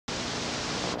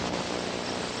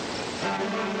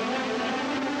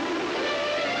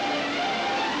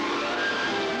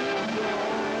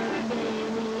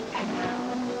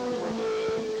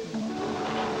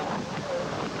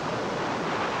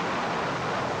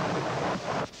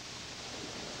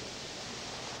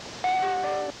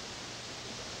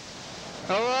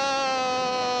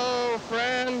Hello,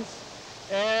 friends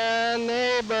and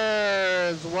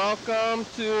neighbors. Welcome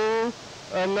to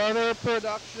another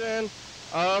production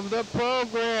of the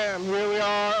program. Here we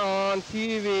are on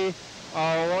TV.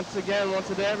 Once a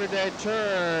day, every day,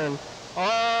 turn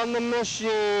on the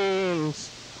machines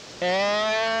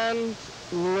and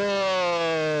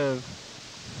live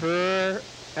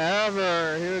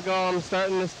forever. Here we go. I'm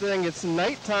starting this thing. It's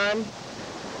nighttime.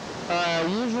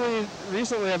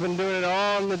 Recently I've been doing it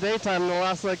all in the daytime in the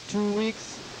last like 2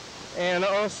 weeks, and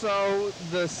also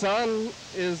the sun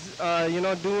is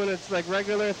doing its like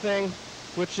regular thing,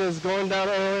 which is going down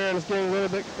earlier, and it's getting a little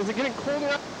bit. Is it getting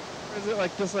colder? Or is it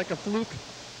like just like a fluke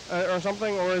or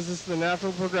something, or is this the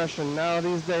natural progression? Now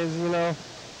these days,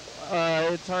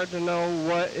 it's hard to know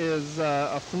what is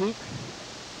a fluke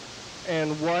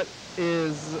and what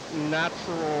is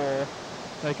natural.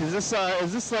 Like, is this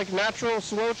like natural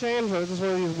slow change, or is this one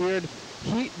of these weird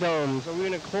heat domes? Are we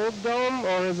in a cold dome,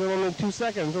 or is it only 2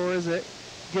 seconds, or is it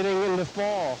getting into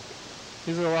fall?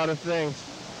 These are a lot of things.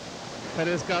 I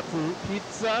just got some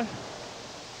pizza,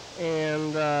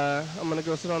 and I'm gonna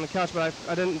go sit on the couch, but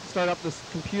I didn't start up this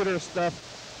computer stuff.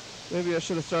 Maybe I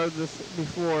should have started this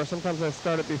before. Sometimes I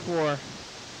start it before,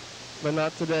 but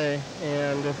not today.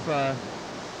 And if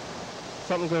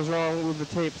something goes wrong with the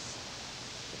tapes,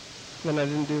 then I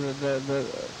didn't do the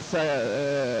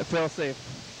fail-safe.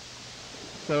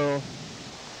 So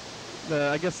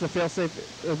I guess the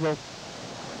fail-safe is both.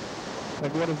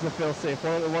 Like, what is the fail-safe?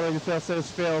 One of the fail-safes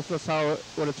fails. That's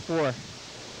what it's for.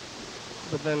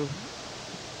 But then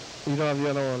you don't have the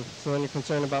other one. So then you're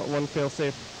concerned about one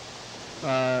fail-safe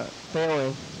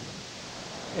failing.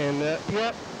 And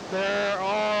yep, there are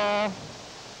all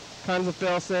kinds of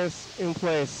fail-safes in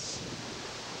place.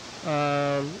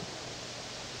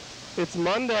 It's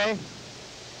Monday.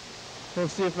 We'll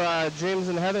see if James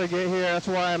and Heather get here. That's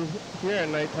why I'm here at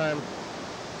nighttime.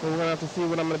 We're going to have to see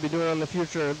what I'm going to be doing in the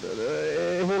future.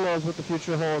 Who knows what the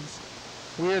future holds.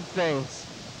 Weird things.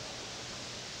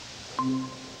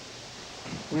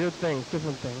 Weird things.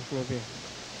 Different things, maybe.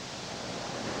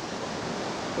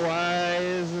 Why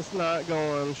is this not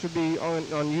going? It should be on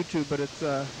YouTube, but it's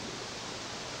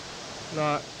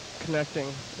not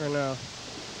connecting right now.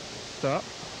 Stop.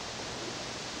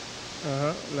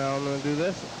 Now I'm going to do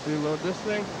this, reload this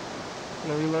thing,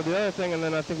 and then reload the other thing, and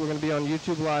then I think we're going to be on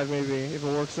YouTube Live maybe, if it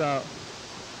works out.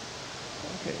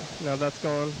 Okay, now that's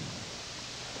going.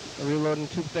 I'm reloading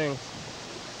 2 things.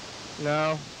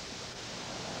 Now,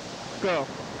 go.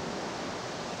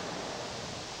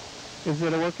 Is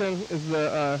it working? Is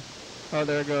the, oh,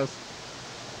 there it goes.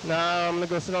 Now I'm going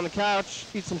to go sit on the couch,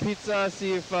 eat some pizza,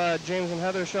 see if James and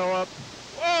Heather show up.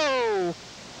 Whoa!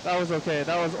 That was okay.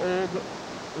 That was old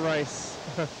rice.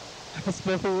 I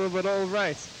spilled a little bit of old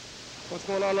rice. What's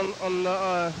going on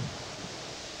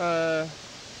the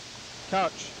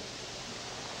couch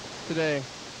today?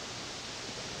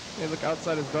 Hey, look,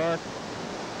 outside is dark.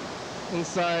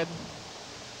 Inside,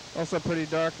 also pretty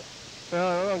dark.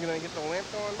 I'm gonna get the lamp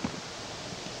going.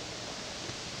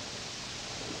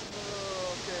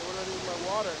 Okay, what do I do with my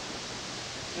water?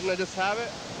 Didn't I just have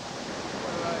it?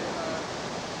 Or did I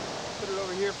put it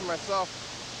over here for myself?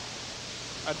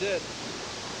 I did.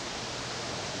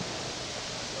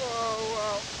 Oh,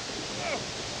 wow.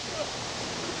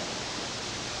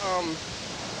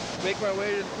 Make my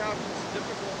way to the couch is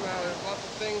difficult now. There's lots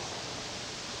of things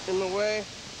in the way.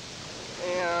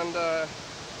 And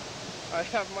I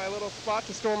have my little spot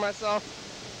to store myself.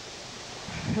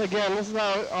 Again, this is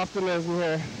how it often is in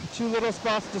here. 2 little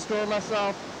spots to store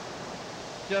myself.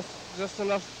 Just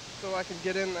enough so I can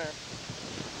get in there.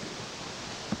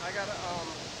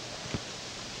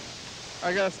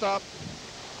 I gotta stop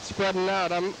spreading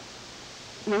out. I'm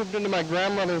moved into my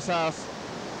grandmother's house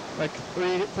like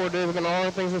 3-4 days ago, and all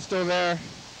the things are still there.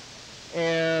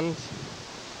 And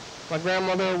my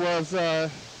grandmother was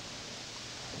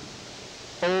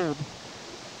old,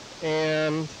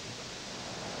 and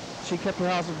she kept her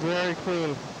house very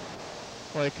clean,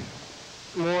 like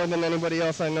more than anybody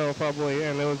else I know probably.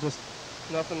 And it was just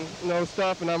nothing, no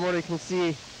stuff. And I already can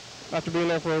see after being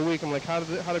there for a week, I'm like, how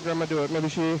did Grandma do it? Maybe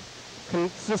she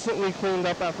consistently cleaned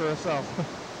up after herself.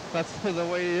 That's the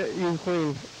way you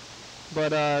clean.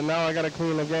 But now I gotta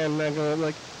clean again. I'm gonna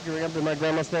like getting up to my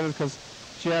grandma's standards, because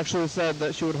she actually said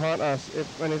that she would haunt us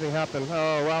if anything happened.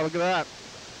 Oh wow, look at that.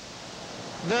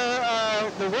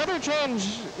 The weather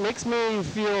change makes me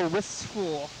feel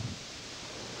wistful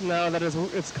now that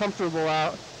it's comfortable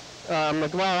out.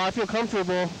 Like, wow, I feel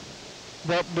comfortable,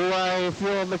 but do I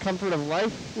feel the comfort of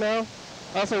life now?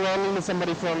 I also ran into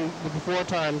somebody from the before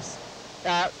times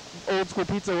at Old School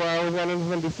Pizza where I always ran into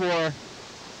them before.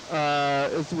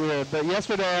 It's weird. But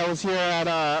yesterday I was here at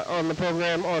on the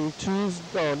program on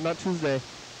Tuesday. Oh, not Tuesday.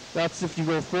 That's if you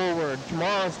go forward.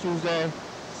 Tomorrow's Tuesday.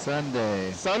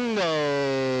 Sunday.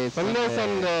 Sunday.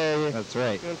 That's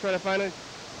right. You want to try to find it?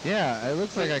 Yeah, it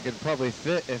looks like I could probably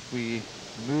fit if we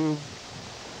move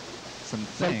some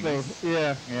things. Something,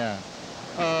 yeah. Yeah.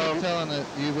 Telling that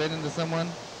you ran into someone?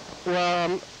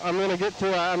 Well, I'm going to get to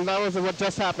it. That was what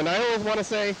just happened. I always want to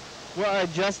say what I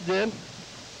just did.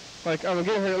 Like, I'm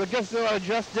getting here. Guess what I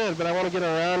just did, but I want to get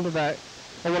around to that.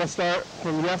 I want to start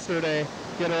from yesterday,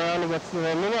 get around to what's the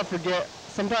name. Maybe I forget.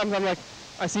 Sometimes I'm like,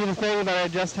 I see the thing that I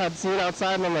just had seen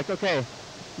outside, and I'm like, okay,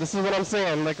 this is what I'm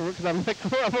saying. Like, because I'm like,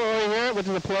 I'm over here, which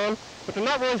is a plan, which I'm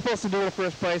not really supposed to do in the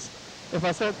first place. If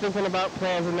I start thinking about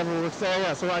plans, it never works. So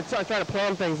yeah, so I try to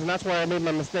plan things, and that's why I made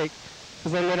my mistake.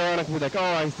 Because then later on I can be like, oh,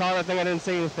 I saw that thing, I didn't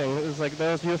say anything. It was like,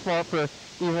 that was your fault for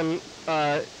even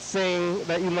saying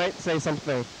that you might say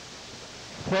something.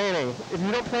 Planning. If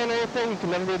you don't plan anything, you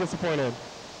can never be disappointed.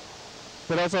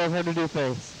 But also I've had to do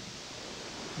things.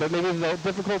 But maybe the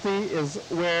difficulty is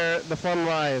where the fun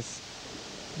lies.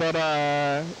 But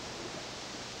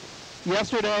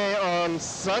yesterday on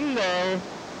Sunday,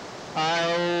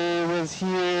 I was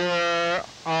here,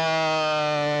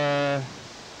 I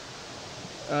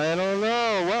don't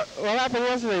know. What happened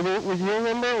yesterday? Would you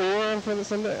remember? We were on for the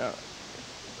Sunday.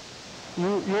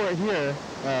 You weren't here.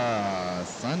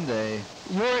 Sunday.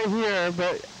 You weren't here,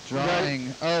 but...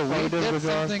 Drawing. We did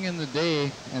something in the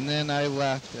day, and then I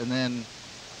left, and then...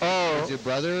 Oh. Was your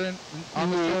brother on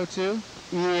the show, too?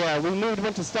 Yeah, we moved a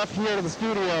bunch of stuff here to the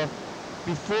studio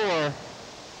before,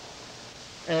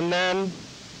 and then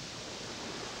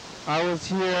I was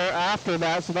here after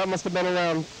that, so that must have been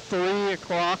around 3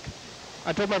 o'clock.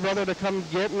 I told my brother to come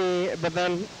get me, but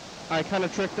then I kind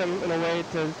of tricked him in a way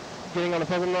to getting on the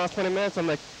program in the last 20 minutes. I'm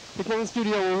like, he came in the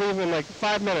studio, we'll leave in like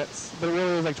 5 minutes, but it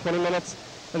really was like 20 minutes.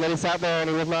 And then he sat there and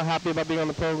he was not happy about being on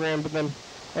the program, but then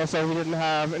also he didn't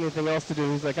have anything else to do.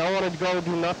 He's like, I want to go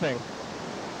do nothing.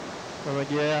 I'm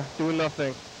like, yeah, doing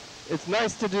nothing. It's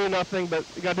nice to do nothing, but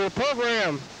you got to do a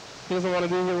program. He doesn't want to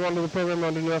do the program,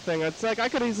 want to do nothing. It's like I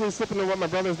could easily slip into what my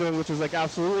brother's doing, which is like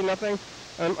absolutely nothing.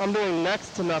 I'm doing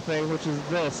next to nothing, which is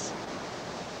this.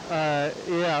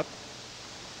 Yeah,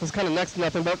 it's kind of next to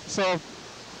nothing. But so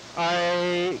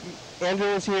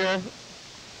Andrew was here.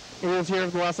 He was here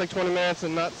for the last like 20 minutes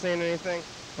and not saying anything.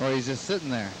 Oh, he's just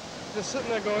sitting there. Just sitting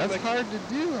there going. That's like, hard to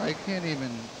do. I can't even.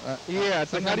 Yeah,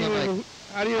 it's like how do you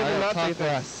even not say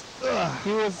things?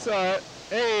 He was,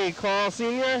 hey, Carl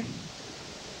Senior.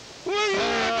 What are you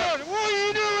doing? What are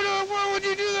you doing? Why would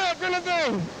you do that kind of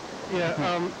thing?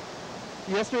 Yeah.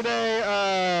 Yesterday,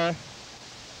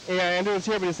 yeah, Andrew was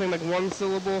here, but he's saying like one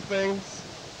syllable things.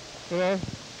 You know?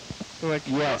 So like,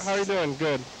 yes. How are you doing?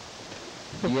 Good.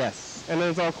 Yes. And then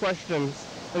it's all questions.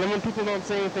 And then when people don't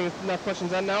say anything, it's not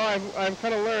questions. And now I've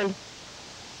kind of learned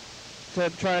to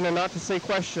try not to say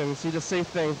questions. You just say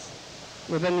things.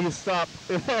 But then you stop.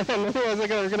 And otherwise we're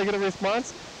going to get a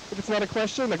response. If it's not a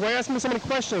question, like, why ask me so many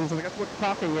questions? Like, that's what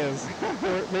talking is.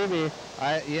 Or maybe.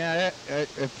 I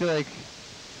feel like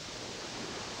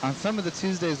on some of the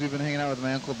Tuesdays we've been hanging out with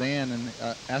my Uncle Dan and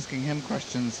asking him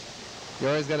questions. You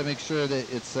always got to make sure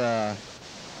that it's,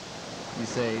 you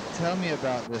say, tell me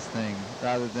about this thing,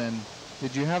 rather than,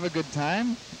 did you have a good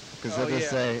time? Because they'll just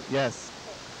say, yes,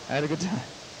 I had a good time.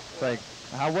 It's like,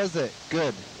 how was it?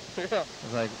 Good. Yeah.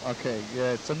 It's like, okay,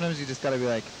 yeah. Sometimes you just got to be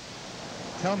like,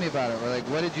 tell me about it. Or like,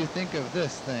 what did you think of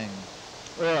this thing?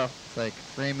 Yeah. It's like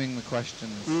framing the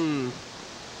questions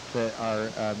that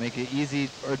are make it easy,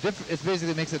 or it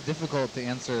basically makes it difficult to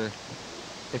answer.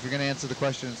 If you're going to answer the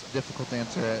question, it's difficult to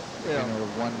answer it in a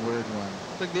one-word one.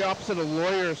 It's like the opposite of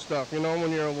lawyer stuff, you know, when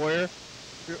you're a lawyer.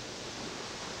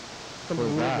 Something's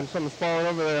moving, something's falling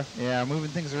over there. Yeah, moving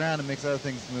things around, it makes other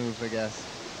things move, I guess.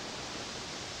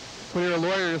 When you're a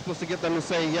lawyer, you're supposed to get them to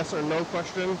say yes or no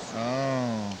questions.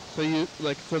 Oh. So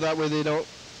that way they don't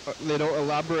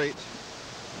elaborate.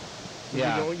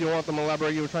 Yeah. You don't want them to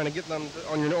elaborate. You were trying to get them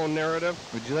on your own narrative.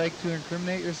 Would you like to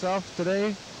incriminate yourself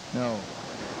today? No.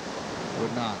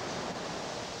 Would not.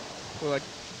 Well, like,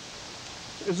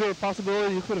 is there a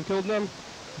possibility you could have killed them?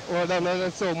 Or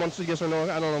that's still once a yes or no.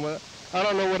 I don't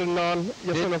know what a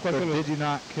non-yes or no question is. Did you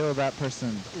not kill that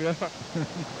person? Yeah.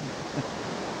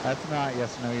 That's not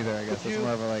yes or no either. I guess it's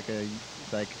more of like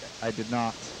I did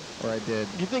not. Or I did.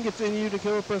 You think it's in you to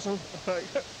kill a person?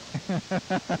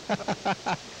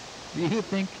 Do you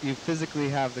think you physically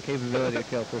have the capability to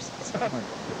kill a person?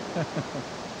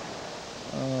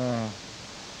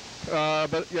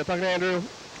 But yeah, talking to Andrew.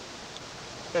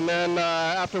 And then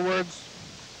afterwards,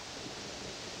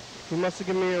 he must have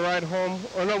given me a ride home.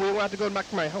 Or no, we will have to go back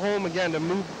to my home again to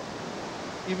move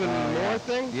even more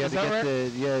things. You had Is that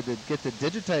right? you had to get the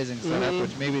digitizing set up,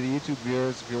 which maybe the YouTube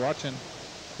viewers, if you're watching,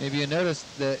 maybe you noticed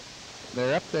that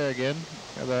they're up there again.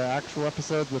 The actual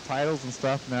episodes with titles and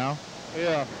stuff now.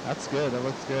 Yeah. That's good. That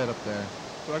looks good up there.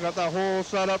 So I got that whole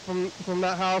setup from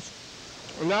that house.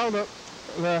 And now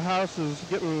the house is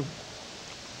getting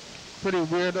pretty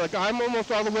weird. Like, I'm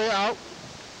almost all the way out,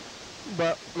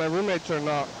 but my roommates are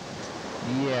not.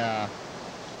 Yeah.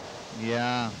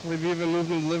 Yeah. We've even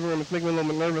moved in the living room. It's making me a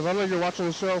little bit nervous. I don't know if you're watching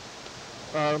the show,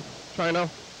 China.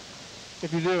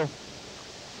 If you do,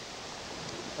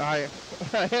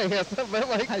 yes, but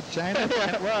like, hi, China.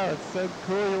 Yeah. Wow, it's so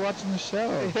cool you're watching the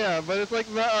show. Yeah, but it's like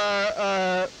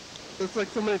it's like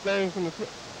so many things. And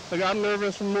like, I'm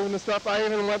nervous from moving the stuff. I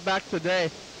even went back today.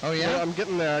 Oh yeah. I'm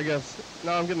getting there, I guess.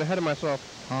 Now I'm getting ahead of myself.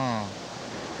 Oh.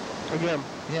 Again.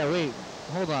 Yeah. Wait.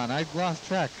 Hold on. I lost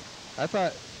track. I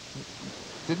thought.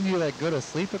 Didn't you like go to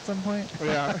sleep at some point?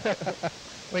 Yeah.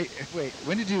 Wait.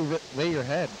 When did you lay your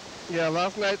head? Yeah,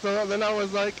 last night. So then I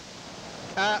was like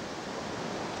at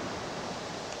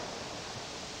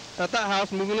that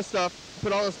house moving the stuff,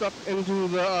 put all the stuff into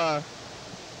the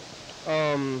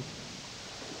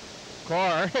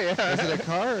car. Yeah. Is it a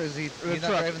car or is he not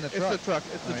driving the truck? It's the truck.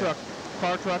 It's the truck.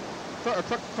 Car truck.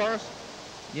 Truck cars?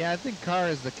 Yeah, I think car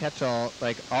is the catch-all.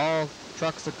 Like, all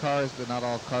trucks are cars, but not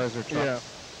all cars are trucks. Yeah.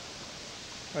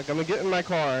 Like, I'm gonna get in my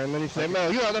car, and then you say, "No,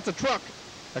 yeah, that's a truck."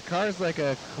 A car is like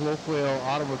a colloquial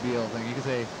automobile thing. You can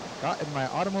say, "Got in my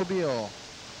automobile."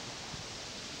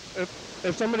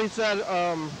 If somebody said,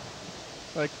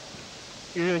 like,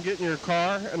 you're gonna get in your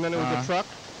car, and then it was a truck,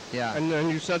 yeah, and then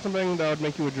you said something, that would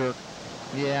make you a jerk.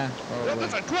 Yeah, Yeah,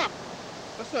 that's a truck.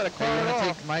 That's not a car at all. at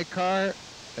all. Take my car,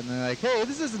 and they're like, "Hey,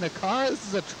 this isn't a car. This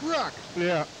is a truck."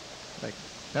 Yeah. Like,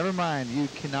 never mind. You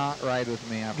cannot ride with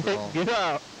me after all. Get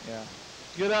out. Yeah.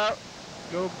 Get out.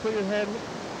 Go put your head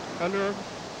under a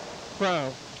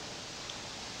crown.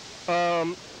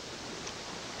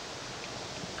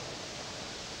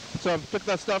 So I took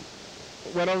that stuff,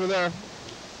 went over there,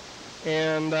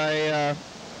 and I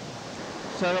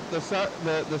set up the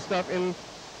stuff in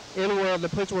where the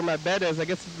place where my bed is. I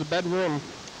guess it's the bedroom.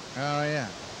 Oh yeah.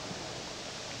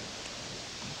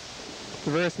 It's a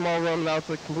very small room now. It's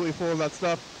like completely full of that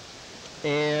stuff.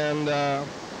 And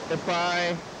if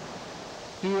I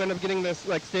do end up getting this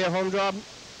like stay-at-home job,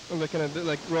 I'm like gonna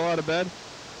like roll out of bed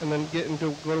and then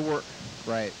go to work.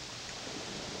 Right.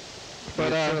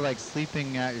 But you're sort of like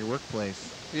sleeping at your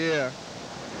workplace. Yeah.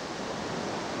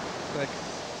 Like,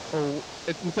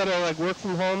 it's instead of like work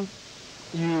from home,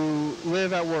 you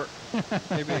live at work.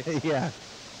 Maybe. Yeah.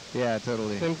 Yeah,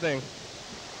 totally. Same thing.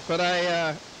 But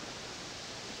I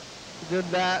did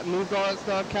that, moved all that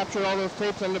stuff, captured all those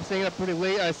tapes. I ended up staying up pretty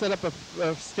late. I set up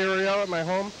a stereo at my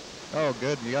home. Oh,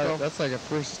 good. You got that's like a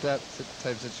first step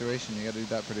type situation. You got to do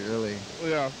that pretty early.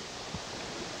 Yeah.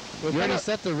 You already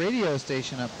set the radio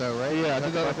station up though, right? Yeah, I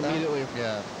did that immediately.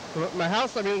 Yeah. My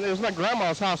house, I mean, it was my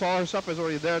grandma's house. All her stuff is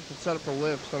already there to set up to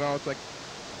live. So now it's like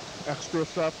extra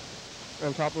stuff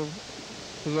on top of.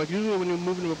 Because like usually when you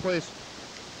move into a place,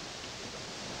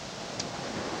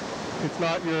 it's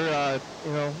not your,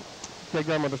 great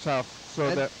grandmother's house.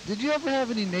 So did you ever have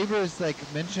any neighbors like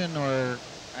mention, or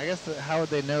I guess how would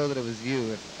they know that it was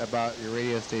you about your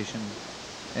radio station?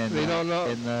 And they don't know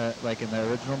in the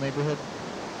original neighborhood,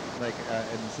 like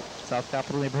in the South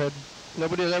Capitol neighborhood.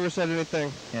 Nobody has ever said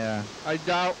anything. Yeah. I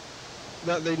doubt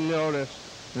that they noticed.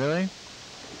 Really?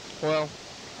 Well,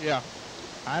 yeah.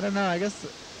 I don't know. I guess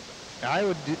I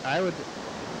would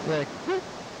like.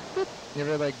 You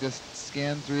ever like just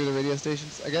scan through the radio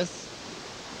stations? I guess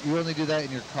you only do that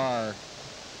in your car.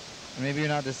 And maybe you're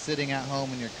not just sitting at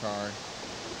home in your car.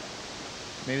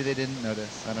 Maybe they didn't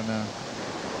notice. I don't know.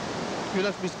 You'd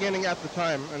have to be scanning at the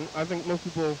time, and I think most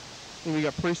people maybe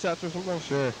got presets or something.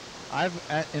 Sure.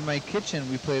 In my kitchen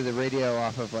we play the radio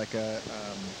off of like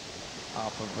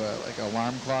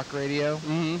alarm clock radio.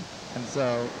 Mm-hmm. And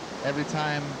so every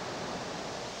time,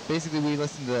 basically we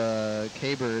listen to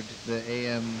K-Bird, the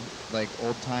AM like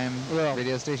old time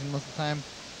radio station most of the time.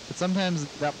 But sometimes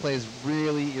that plays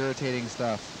really irritating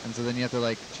stuff, and so then you have to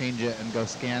like change it and go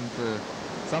scan for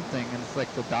something, and it's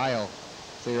like the dial.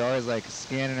 So you're always like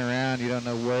scanning around, you don't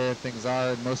know where things are,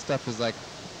 and most stuff is like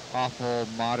awful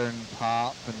modern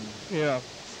pop and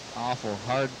awful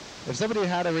hard. If somebody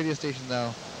had a radio station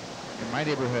though in my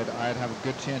neighborhood, I'd have a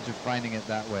good chance of finding it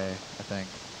that way, I think.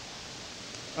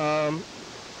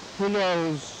 Who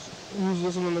knows who's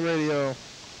listening to the radio?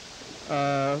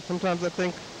 Sometimes I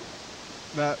think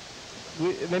that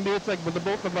maybe it's like the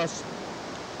both of us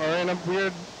are in a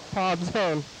weird pod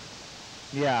zone.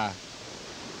 Yeah.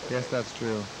 Yes, that's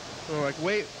true. We're like,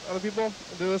 wait, other people,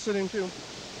 they're listening too.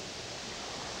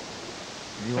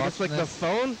 You like it's like this? the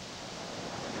phone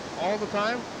all the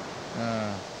time.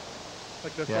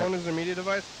 Like the yeah. phone is their media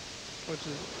device, which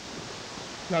is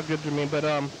not good to me. But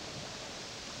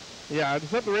yeah, I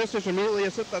set the radio station immediately. I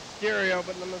set that stereo,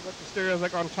 but then there's like the stereo's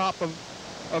like on top of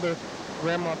other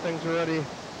grandma things already.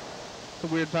 It's a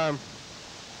weird time.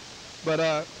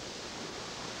 But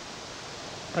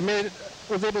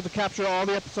was able to capture all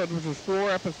the episodes, which was 4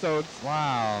 episodes.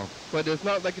 Wow. But it's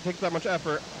not like it takes that much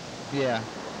effort. Yeah.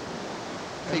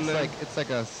 It's like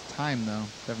a time though,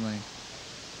 definitely.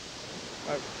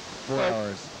 4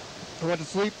 hours. I went to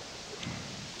sleep.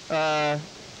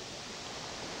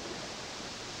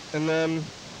 And then,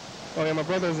 oh yeah, my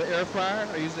brother's an air fryer.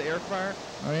 I use the air fryer.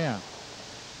 Oh yeah.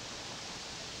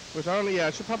 Which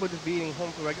I should probably just be eating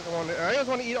home because I just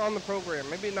want to eat on the program.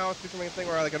 Maybe now it's becoming a thing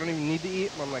where I don't even need to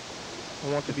eat. I'm like, I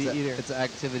want to be eating. It's an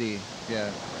activity, yeah.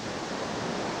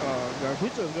 Yeah,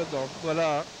 pizza is good though. But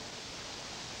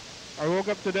I woke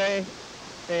up today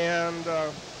and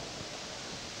I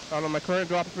don't know, my current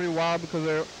dropped pretty wild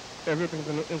because everything's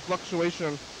in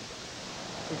fluctuation.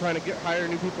 We're trying to hire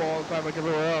new people all the time like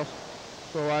everywhere else.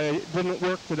 So I didn't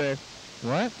work today.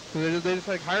 What? So they just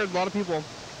hired a lot of people.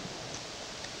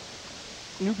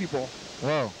 New people.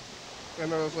 Whoa.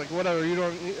 And I was like, whatever, you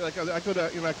don't like. I could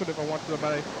have, I could if I wanted to,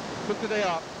 but I took the day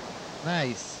off.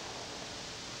 Nice.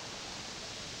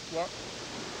 Well,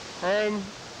 I'm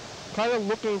kind of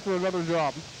looking for another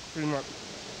job, pretty much.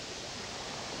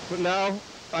 But now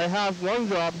I have one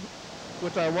job,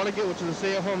 which I want to get, which is a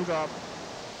stay-at-home job.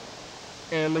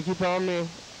 And they keep telling me,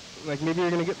 like, maybe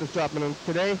you're gonna get this job. And then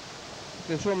today,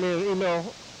 they showed me an email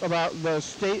about the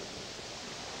state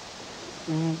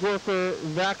worker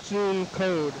vaccine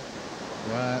code.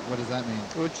 What does that mean?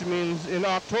 Which means in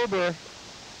October,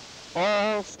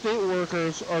 all state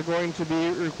workers are going to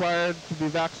be required to be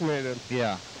vaccinated.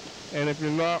 Yeah. And if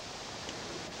you're not,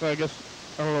 I guess,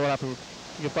 I don't know what happens.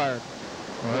 You get fired.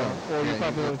 Well, or you're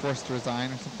probably forced to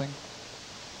resign or something.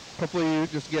 Hopefully you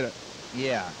just get it.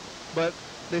 Yeah. But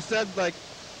they said, like,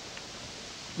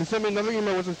 they sent me another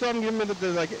email which is telling me that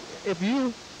they're like, if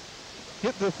you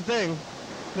get this thing,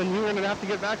 then you're going to have to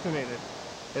get vaccinated.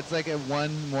 It's like a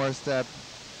one more step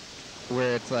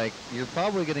where it's like, you're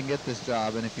probably going to get this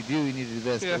job, and if you do, you need to do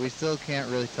this, but we still can't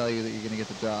really tell you that you're going to get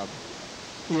the job.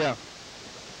 Yeah.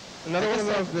 Another one of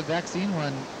those. The vaccine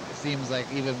one seems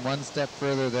like even one step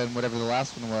further than whatever the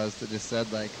last one was that just said,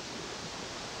 like...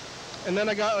 And then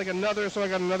I got another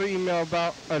email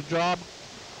about a job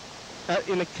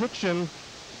in a kitchen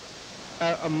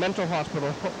at a mental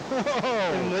hospital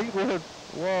in Lakewood.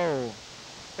 Whoa.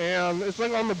 And it's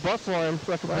like on the bus line.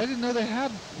 So I didn't know they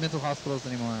had mental hospitals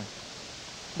anymore.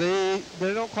 They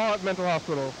don't call it mental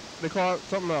hospital. They call it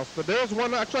something else. But there's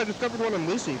one, actually I discovered one in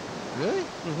Lacey. Really?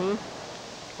 Mm-hmm.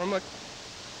 I'm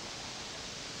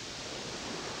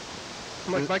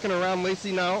like biking around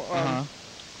Lacey now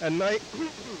at night.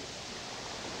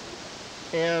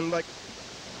 And like,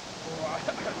 I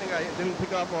think I didn't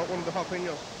pick up one of the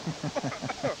jalapenos.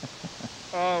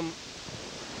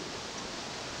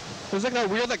 There's like that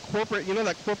weird corporate,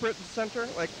 that corporate center?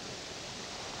 Like,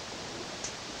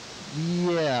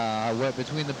 yeah, what,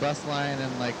 between the bus line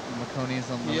and like Maconi's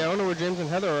on the... Yeah, I wonder where James and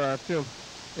Heather are at too.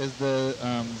 Is the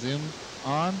Zoom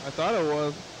on? I thought it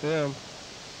was, yeah.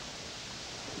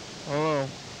 I don't know.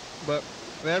 But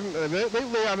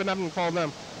lately I've been having to call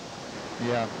them.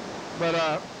 Yeah. But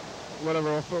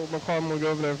whatever, we'll call them when we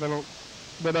go over there if they don't.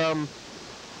 But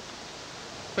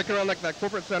picking around like that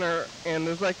corporate center, and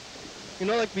there's like,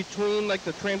 like between like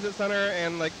the transit center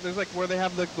and like there's like where they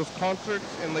have like those concerts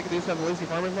and like they used to have the Lacey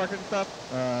Farmers Market and stuff.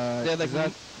 Yeah, like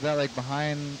is that like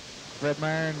behind Fred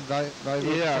Meyer and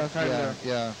Valley? Yeah, kind of.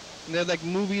 Yeah. And they have like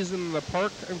movies in the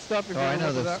park and stuff. Oh, I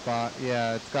know this spot.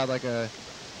 Yeah, it's got like a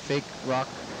fake rock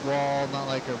wall, not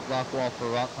like a rock wall for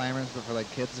rock climbers, but for like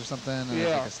kids or something. And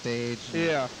there's like a stage.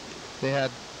 Yeah. They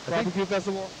had barbecue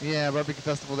festival. Yeah, barbecue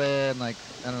festival there, and like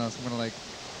I don't know, some kind of like.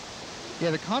 Yeah,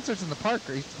 the concerts in the park,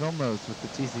 I used to film those with the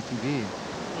TCTV.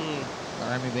 The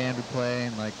Army band would play,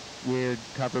 and like weird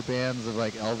cover bands of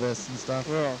like Elvis and stuff.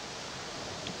 Yeah.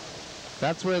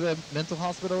 That's where the mental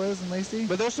hospital is in Lacey?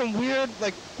 But there's some weird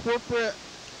like corporate,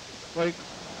 like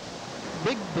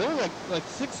big building, like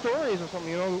 6 stories or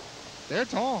something, They're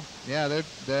tall. Yeah,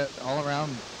 they're all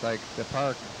around like the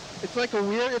park. It's like a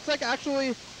weird. It's like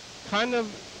actually, kind of.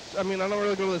 I mean, I don't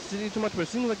really go to the city too much, but it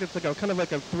seems like it's like a kind of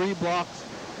like a 3 blocks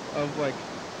of like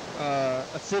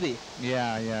a city.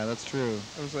 Yeah, that's true.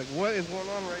 I was like, what is going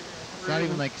on right here? It's not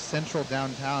even like central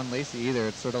downtown Lacey either.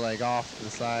 It's sort of like off to the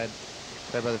side,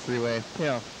 right by the freeway.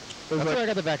 Yeah. That's where I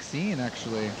got the vaccine,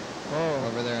 actually. Oh.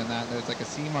 Over there in that. There's like a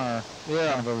CMAR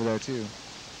Yeah. kind of over there, too.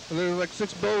 And there's like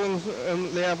 6 buildings, and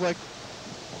they have like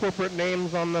corporate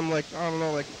names on them, like, I don't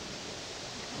know, like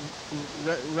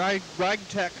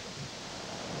Ragtech.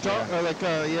 Or like,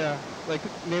 like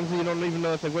names that you don't even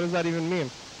know. It's like, what does that even mean?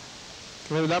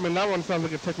 I mean, that one sounds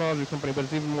like a technology company, but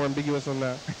it's even more ambiguous than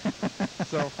that.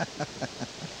 So,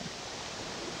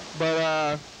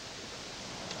 but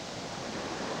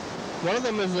one of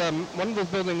them is one of those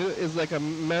buildings is like a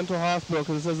mental hospital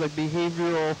because it says like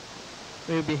behavioral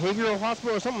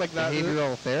hospital or something like that.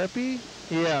 Behavioral therapy?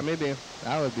 Yeah, maybe.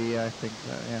 That would be, I think,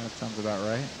 that sounds about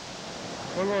right.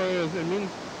 One more is it means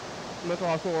mental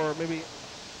hospital or maybe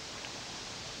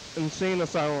insane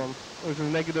asylum, which are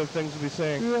negative things to be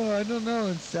saying. Yeah, I don't know.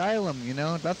 Asylum, you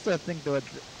know? That's the thing, though.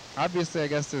 Obviously, I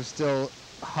guess there's still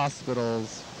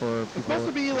hospitals for people it's supposed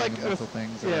to be like mental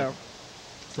things. Yeah.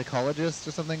 Psychologists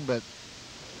or something, but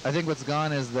I think what's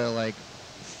gone is the, like,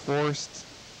 forced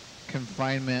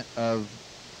confinement of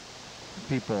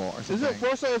people or something. Is it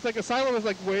forced? It's like asylum is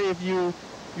like where if you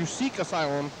seek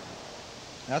asylum.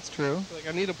 That's true. Like,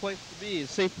 I need a place to be, a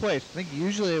safe place. I think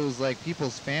usually it was like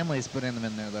people's families putting them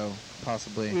in there, though,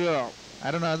 possibly. Yeah. I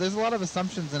don't know. There's a lot of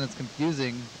assumptions, and it's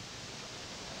confusing.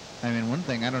 I mean, one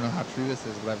thing, I don't know how true this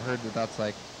is, but I've heard that that's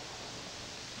like,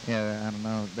 yeah, I don't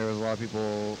know. There was a lot of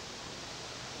people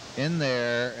in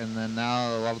there, and then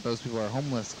now a lot of those people are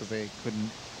homeless because they couldn't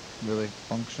really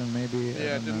function, maybe.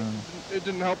 Yeah, it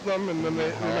didn't help them, and then they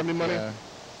didn't have any money. Yeah.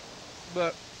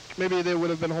 But maybe they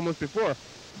would have been homeless before.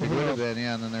 They would have been,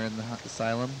 yeah, and then they're in the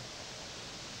asylum.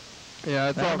 Yeah,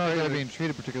 it's I all don't know if crazy. they're being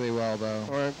treated particularly well, though.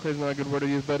 Or crazy is not a good word to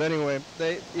use, but anyway,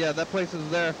 that place is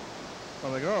there.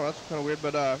 I'm like, oh, that's kind of weird,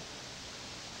 but I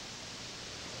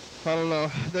don't know.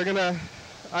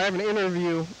 I have an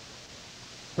interview,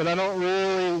 but I don't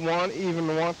really want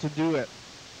to do it.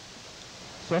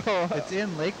 So It's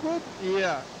in Lakewood?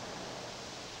 Yeah.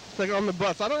 It's like on the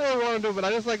bus. I don't really want to do it, but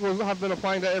I just like have been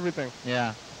applying to everything.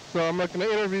 Yeah. So I'm like going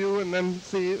to interview and then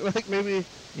see, like maybe.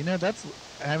 You know, that's,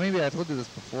 maybe I told you this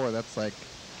before, that's like,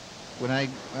 when I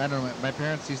don't know, my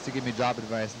parents used to give me job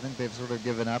advice. I think they've sort of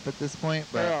given up at this point,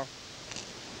 but Yeah.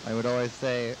 I would always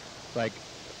say, like,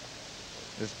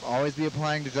 just always be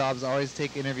applying to jobs, always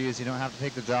take interviews. You don't have to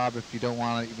take the job if you don't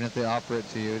want it, even if they offer it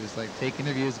to you. Just, like, take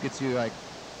interviews, gets you, like,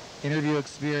 interview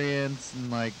experience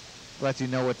and, like, lets you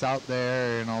know what's out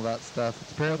there and all that stuff.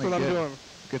 It's apparently That's what good. I'm doing.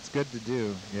 It's good to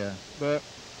do, yeah. But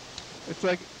it's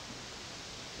like,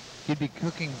 You'd be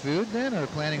cooking food then, or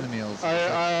planning the meals?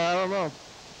 I don't know.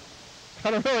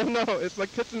 I don't really know. It's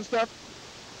like kitchen stuff.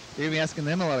 You're going to be asking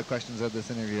them a lot of questions at this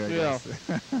interview, I guess.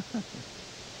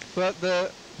 But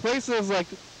the place is like,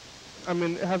 I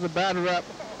mean, it has a bad rep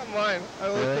online. I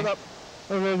looked it up.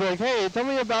 I was like, hey, tell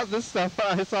me about this stuff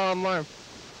I saw online.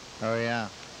 Oh, yeah.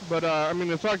 But, I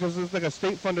mean, it's hard because it's like a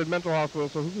state-funded mental hospital,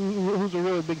 so who's a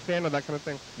really big fan of that kind of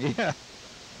thing? Yeah.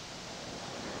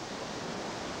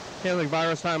 Yeah, like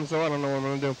virus time, so I don't know what I'm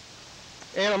going to do.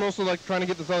 And I'm also, like, trying to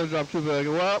get this other job, too. But, like,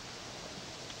 well,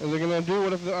 what are they going to do?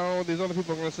 What if, I don't know what these other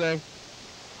people are going to say?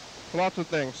 Lots of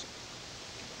things.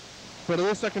 But at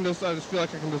least I just feel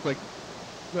like I can just, like,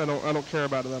 I don't care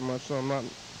about it that much, so I'm not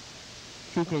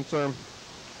too concerned.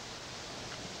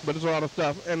 But it's a lot of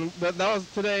stuff. And that was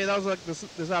today, that was, like,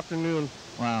 this afternoon.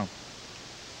 Wow.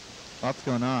 Lots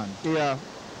going on. Yeah.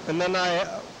 And then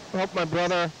I helped my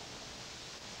brother.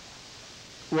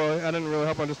 Well, I didn't really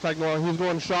help him, just tagged along. He was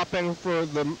going shopping for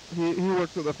he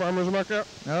works at the farmer's market.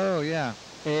 Oh, yeah.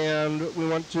 And we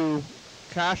went to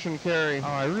Cash and Carry. Oh,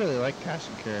 I really like Cash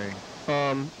and Carry.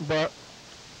 But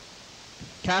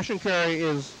Cash and Carry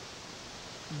is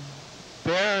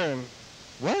barren.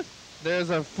 What? There's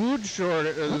a food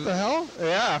shortage. What the hell?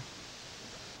 Yeah.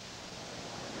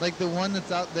 Like the one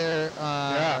that's out there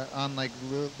on like,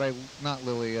 not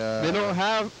Lily. They don't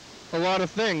have a lot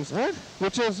of things. What?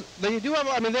 Which is, they do have,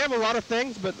 I mean, they have a lot of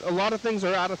things, but a lot of things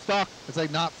are out of stock. It's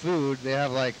like not food. They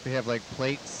have like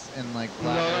plates and like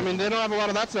platters. No, I mean, they don't have a lot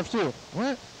of that stuff too.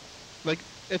 What? Like,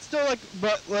 it's still like,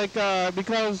 but like,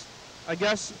 because I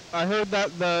guess I heard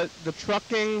that the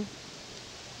trucking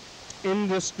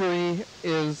industry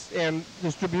is, and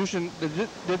distribution,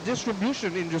 the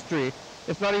distribution industry,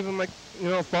 it's not even like, you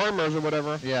know, farmers or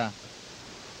whatever. Yeah.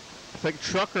 It's like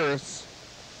truckers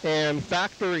and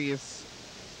factories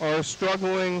are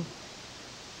struggling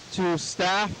to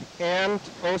staff and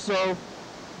also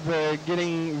the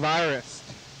getting virused.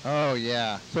 Oh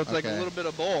yeah. So it's like a Okay. little bit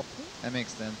of both. That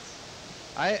makes sense.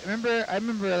 I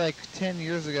remember like 10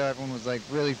 years ago, everyone was like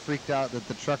really freaked out that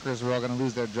the truckers were all going to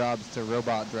lose their jobs to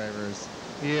robot drivers.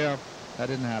 Yeah. That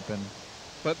didn't happen.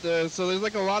 But so there's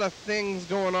like a lot of things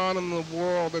going on in the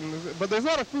world, but there's a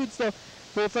lot of food stuff.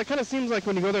 So it's like kind of seems like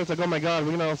when you go there, it's like, oh my God,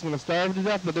 we're gonna starve to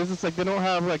death. But there's just like they don't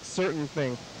have like certain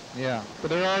things. Yeah. But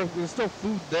there's still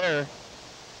food there.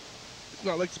 It's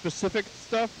not like specific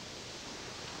stuff,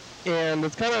 and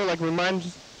it's kind of like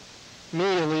reminds me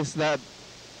at least that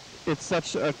it's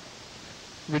such a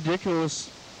ridiculous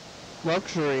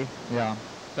luxury Yeah.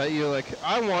 that you're like,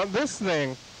 I want this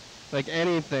thing, like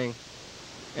anything,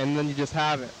 and then you just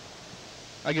have it.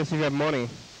 I guess you have money.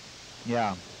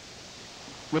 Yeah.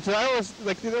 Which I always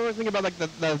like. The other thing about like the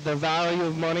value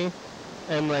of money,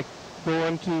 and like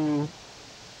going to,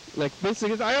 like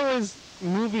basically, I always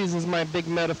movies is my big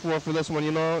metaphor for this one.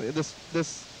 You know,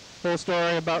 this whole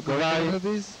story about the Going to value,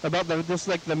 movies? about just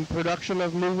like the production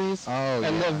of movies, Oh,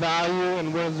 and yeah. the value,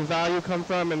 and where does the value come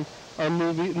from, and our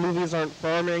movies aren't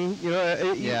farming. You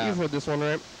know, Yeah. you've heard this one,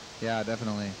 right? Yeah,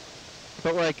 definitely.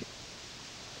 But like,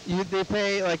 they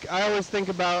pay, like, I always think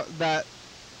about that,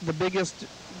 the biggest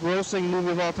grossing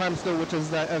movie of all time still, which is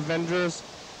that Avengers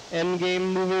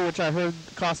Endgame movie, which I heard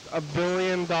cost $1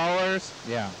 billion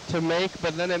Yeah. to make,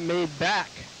 but then it made back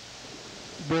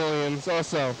billions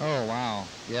also. Oh, wow.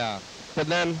 Yeah. But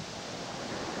then,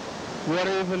 what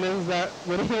even is that?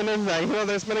 What even is that? You know,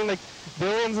 they're spending like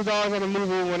billions of dollars on a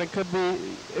movie when it could be,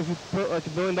 if you put like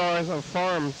 $1 billion on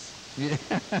farms. Yeah.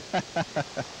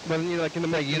 But you like in the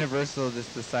Like Universal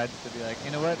just decides to be like,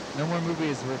 you know what? No more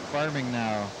movies. We're farming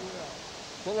now.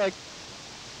 But like,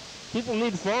 people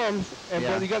need farms, and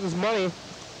Yeah. but you got this money.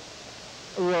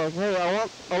 We're like, hey,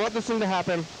 I want this thing to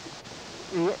happen.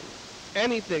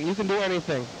 Anything, you can do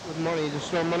anything with money. You just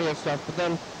throw money at stuff. But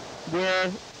then,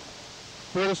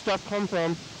 where does stuff come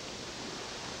from?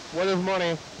 What is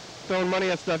money? Throwing money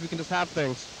at stuff, you can just have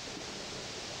things.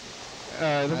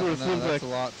 This is what it seems That's like. a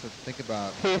lot to think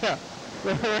about. Yeah.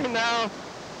 But right now,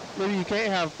 maybe you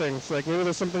can't have things. Like maybe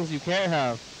there's some things you can't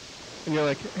have, and you're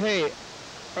like, hey,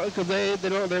 because they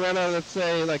ran out of, let's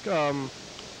say, like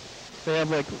they have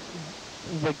like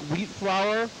wheat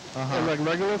flour and like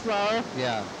regular flour,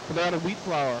 Yeah. but they're out of wheat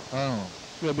flour. Oh.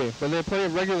 Maybe, but they plenty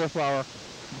of regular flour.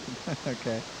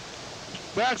 Okay.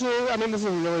 But actually, I mean, this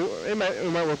isn't really. It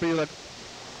might work. But you're like,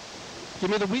 give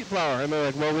me the wheat flour, and they're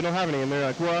like, well, we don't have any, and they're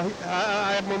like, well,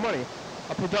 I have more money.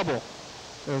 I'll pay double.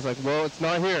 And it's like, well, it's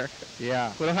not here.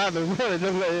 Yeah. We don't have it.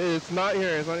 It's not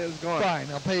here. It's gone. Fine.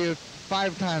 I'll pay you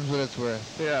 5 times what it's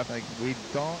worth. Yeah. Like, we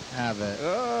don't have it.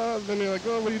 Then you're like,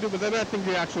 oh, what do you do? But then I think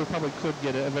you actually probably could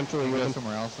get it eventually You go with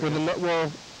somewhere else. I with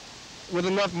guess. with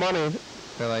enough money.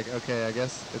 They're like, okay, I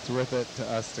guess it's worth it to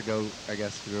us to go. I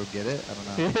guess to go get it. I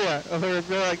don't know. Yeah.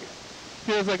 They're like,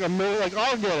 feels like $1 million. Like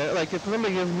I'll get it. Like if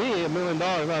somebody gives me $1 million,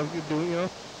 I'll do. You know,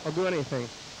 I'll do anything.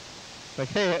 Like,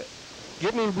 hey,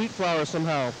 get me wheat flour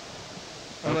somehow.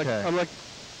 I'm Okay. like,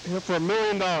 you know, for $1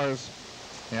 million.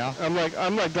 Yeah. I'm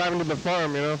like driving to the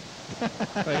farm, you know.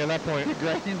 Like at that point. You're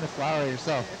grinding the flour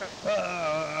yourself.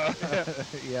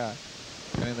 Yeah.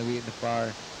 Grinding the wheat and the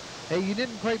flour. Hey, you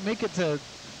didn't quite make it to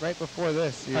right before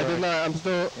this. I did not. I'm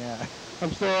still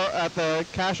at the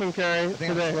cash and carry I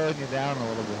think today. I'm slowing you down a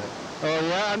little bit. Oh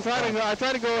yeah, I'm trying to go. I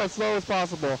try to go as slow as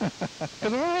possible. Because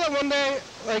remember that one day,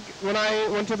 like when I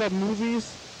went to the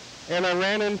movies, and I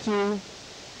ran into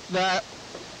that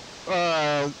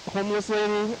homeless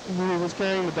lady who was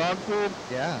carrying the dog food,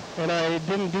 Yeah. and I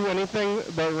didn't do anything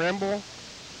but ramble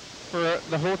for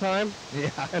the whole time. Yeah.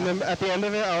 And then at the end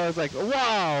of it, I was like,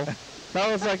 wow,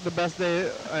 that was like the best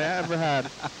day I ever had.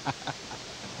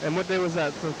 And what day was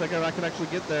that? So it's like I could actually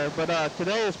get there. But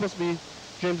today is supposed to be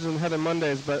James and Heather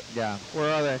Mondays, but Yeah.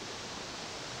 where are they?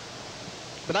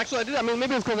 But actually, I mean,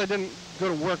 maybe it's because I didn't go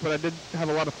to work, but I did have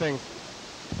a lot of things.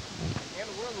 And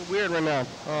the world is weird right now.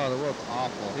 Oh, the world's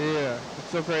awful. Yeah, it's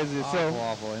so crazy. Awful,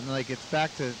 awful. And like it's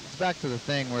back to the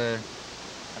thing where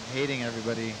I'm hating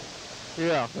everybody.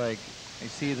 Yeah. Like I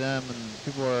see them and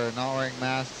people are not wearing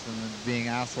masks and being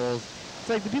assholes. It's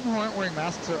like the people who aren't wearing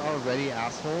masks are already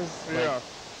assholes. Like, Yeah.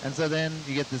 and so then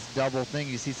you get this double thing.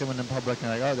 You see someone in public and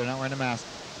they're like, oh, they're not wearing a mask.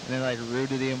 And they're like rude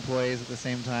to the employees at the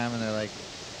same time, and they're like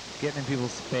getting in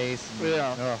people's space. And,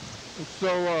 Yeah. Oh, It's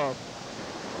so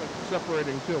like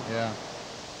separating too. yeah.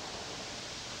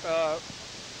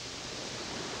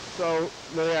 So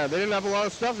yeah, they didn't have a lot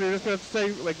of stuff. They're just gonna have to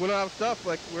say like we don't have stuff.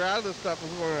 Like we're out of this stuff.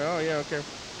 And we're like, oh yeah, okay.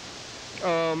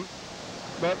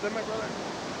 But then my brother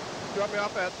dropped me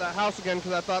off at the house again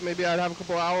because I thought maybe I'd have a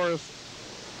couple hours.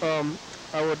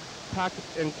 I would pack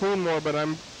and clean more, but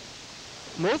I'm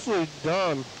Mostly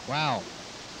done. Wow.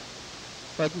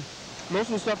 Like, most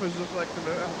of the stuff is just like,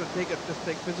 I have to take it,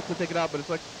 physically take it out, but it's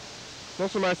like,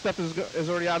 most of my stuff is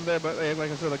already out there, but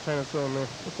like I said, like kind of still in there.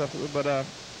 Stuff, but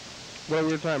what a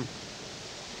weird time.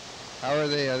 How are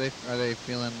they? Are they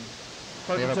feeling?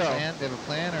 Hard They have to a tell. plan? They have a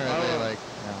plan, or are they like?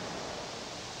 No.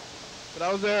 But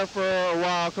I was there for a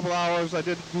while, a couple hours. I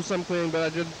did do some cleaning, but I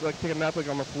did like take a nap like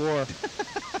on the floor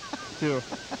too.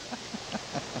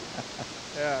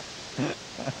 Yeah.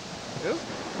 It was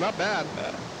not bad.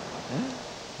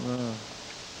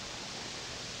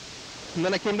 And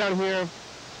then I came down here.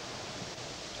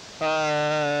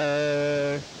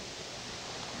 And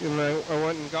I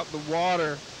went and got the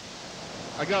water.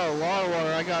 I got a lot of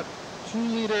water. I got 2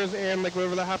 liters and like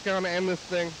whatever the half gallon and this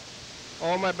thing.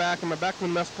 All on my back, and my back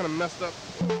was kind of messed up.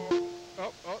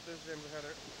 Oh, there's James ahead of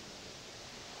her.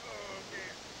 Okay.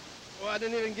 Well, I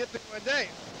didn't even get through my day.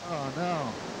 Oh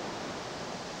no.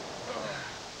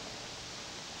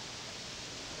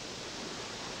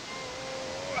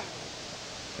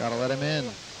 Gotta let him in.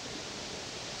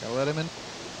 Gotta let him in.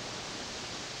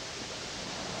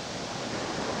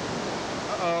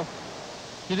 Uh-oh.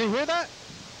 Did you hear that?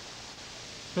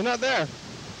 They're not there.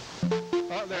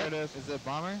 Oh, there it is. Is it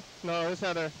Bomber? No, it's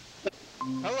Heather.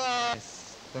 Hello.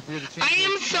 Yes. Don't forget to change I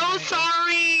am so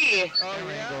sorry. Oh,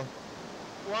 yeah?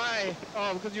 Why?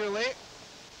 Oh, because you were late?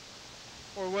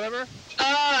 Or whatever?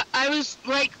 I was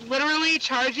like literally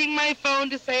charging my phone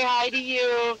to say hi to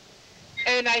you,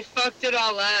 and I fucked it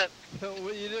all up.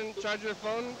 You didn't charge your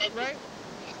phone, right?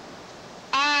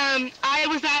 I'm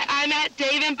at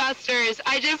Dave & Buster's.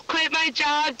 I just quit my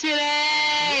job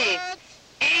today. What?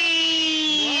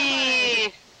 Hey.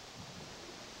 Why?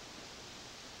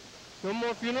 No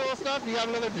more funeral stuff? You got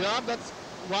another job? That's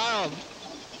wild.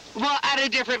 Well, at a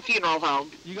different funeral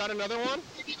home. You got another one?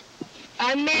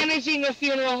 I'm managing a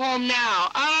funeral home now.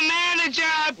 I'm a manager,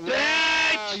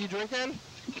 bitch. Wow, you drinking?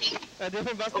 At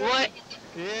different Buster's? What?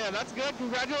 Yeah, that's good.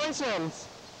 Congratulations.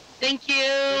 Thank you.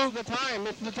 It's the time.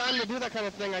 It's the time to do that kind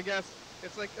of thing, I guess.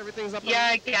 It's like everything's up. Yeah,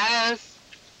 I guess.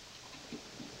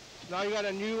 Now you got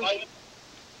a new.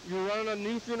 You're running a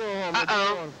new funeral home.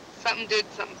 Uh-oh. Something did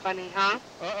something funny, huh?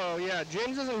 Uh-oh, yeah.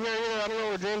 James isn't here either. I don't know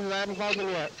where James is. I haven't called him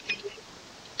yet.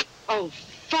 Oh,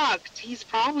 fuck. He's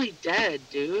probably dead,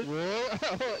 dude. Really?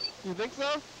 You think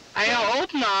so? I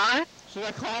hope not. Should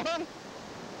I call him?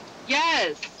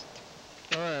 Yes.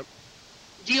 All right.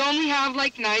 Do you only have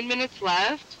like 9 minutes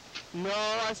left? No,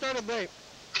 I started late.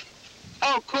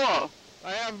 Oh, cool.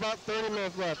 I have about 30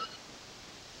 minutes left.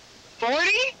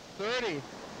 40? 30.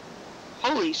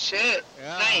 Holy shit.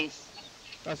 Yeah. Nice.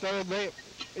 I started late.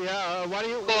 Yeah, why do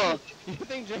you... Cool. You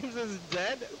think James is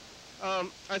dead?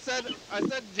 I said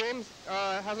James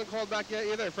hasn't called back yet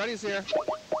either. Freddie's here.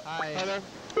 Hi. Heather.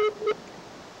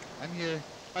 I'm here.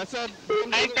 I said...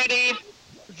 Hi, Freddie.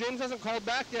 James hasn't called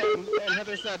back yet, and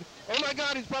Heather said, "Oh my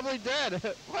God, he's probably dead."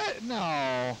 What?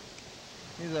 No.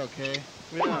 He's okay.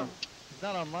 Yeah. He's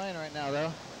not online right now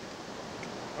though.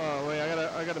 Oh wait,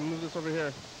 I gotta move this over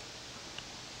here.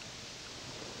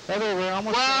 Heather, we're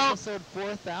almost at episode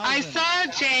 4,000. I saw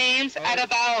James at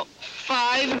about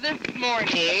 5 this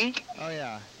morning. Oh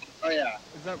yeah.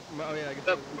 Is that? Oh yeah, I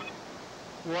guess.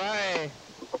 Why?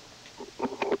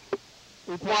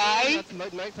 Why?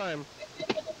 That's nighttime.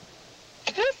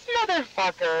 This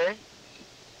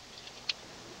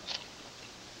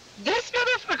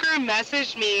motherfucker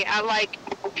messaged me at like,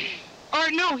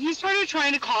 or no, he started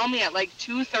trying to call me at like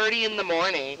 2:30 in the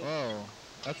morning. Whoa,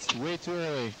 that's way too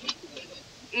early.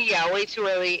 Yeah, way too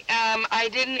early. I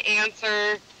didn't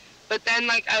answer, but then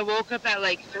like I woke up at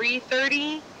like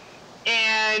 3:30,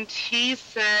 and he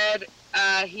said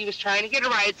he was trying to get a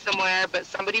ride somewhere, but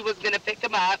somebody was gonna pick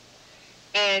him up.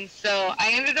 And so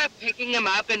I ended up picking him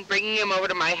up and bringing him over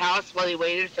to my house while he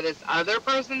waited for this other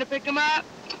person to pick him up,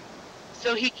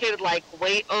 so he could like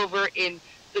wait over in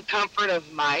the comfort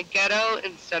of my ghetto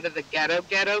instead of the ghetto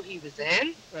he was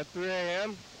in. At 3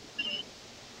 a.m.?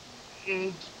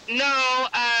 No,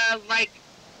 like,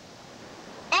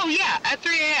 oh yeah, at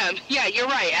 3 a.m. Yeah, you're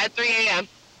right, at 3 a.m.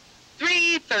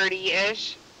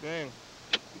 3:30-ish. Dang.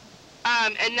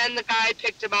 And then the guy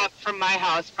picked him up from my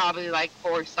house, probably like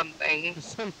 4 something.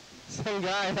 Some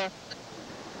guy, huh?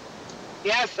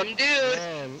 Yeah, some dude.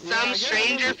 Man. Some Yeah,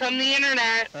 stranger from the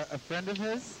internet. A friend of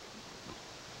his?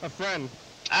 A friend.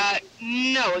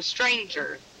 No, a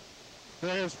stranger.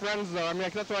 They're his friends, though. I mean,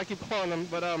 that's why I keep calling them.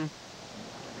 But I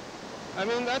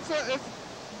mean, I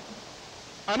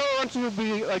don't want to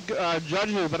be like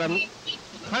judgy, but I'm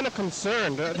kind of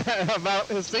concerned about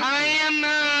his safety. I am,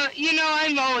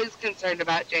 I'm always concerned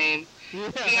about James.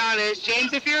 To be honest,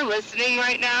 James, if you're listening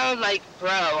right now, like, bro,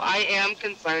 I am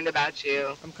concerned about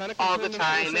you I'm kind of all the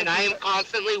time, and I am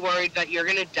constantly worried that you're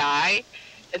gonna die,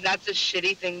 and that's a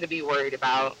shitty thing to be worried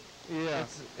about. Yeah.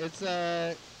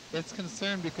 It's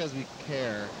concerned because we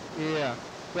care. Yeah.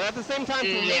 But at the same time, for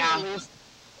me Yeah. at least,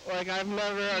 like, I've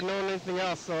never known anything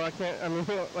else, so I can't, I mean,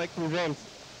 like, from James.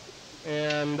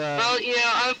 And, Well, you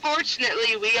know,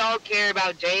 unfortunately, we all care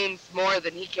about James more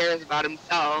than he cares about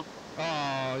himself.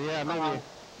 oh, yeah, maybe.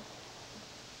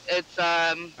 It's,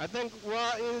 I think,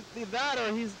 well, either that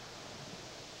or he's,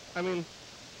 I mean,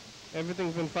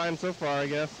 everything's been fine so far, I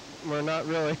guess. Or not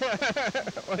really.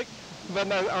 Like, but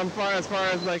not as far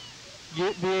as, like,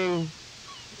 being,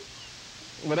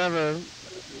 whatever,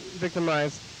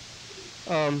 victimized.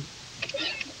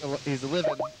 He's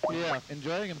living. Yeah.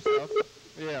 Enjoying himself.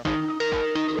 Yeah.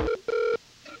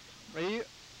 Are you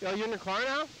in your car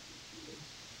now?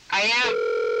 I am.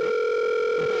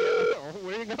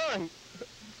 Where are you going?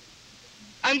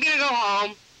 I'm gonna go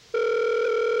home.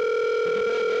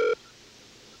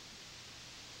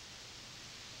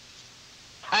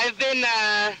 I've been,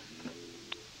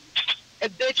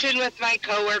 bitching with my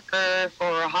coworker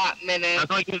for a hot minute. That's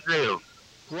what you do.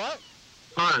 What?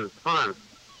 Fun. Hold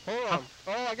on.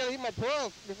 Oh, I gotta eat my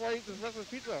pearls before I eat this rest of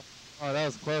the pizza. Oh, that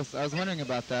was close. I was wondering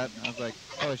about that. I was like,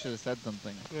 oh, I should have said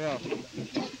something. Yeah.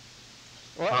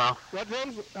 What? Hello? What,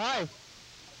 James? Hi.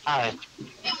 Hi.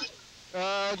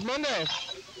 It's Monday.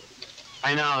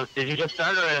 I know. Did you just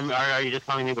start, or are you just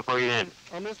calling me before you end?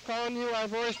 I'm just calling you.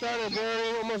 I've already started.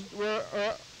 We're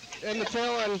in the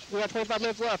tail end. We got 25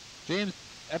 minutes left. James,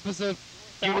 episode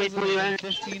You wait till you end.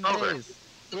 15 Over. days.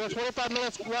 We got 25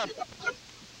 minutes left.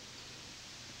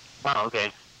 Oh,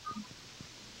 okay.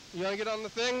 You wanna get on the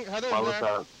thing? Heather's Well, there.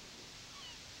 what's up?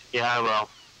 Yeah, I will.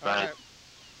 Bye.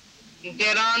 Alright.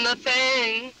 Get on the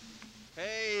thing.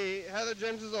 Hey, Heather,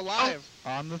 James is alive.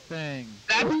 On the thing.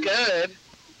 That's good.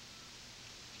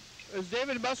 Is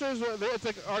David Buster's, it's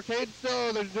like arcade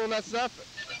still, they're doing that stuff?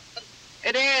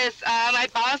 It is. My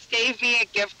boss gave me a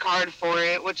gift card for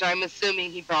it, which I'm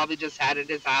assuming he probably just had at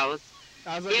his house.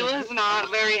 He was not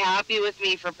very happy with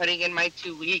me for putting in my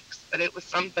 2 weeks, but it was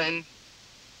something.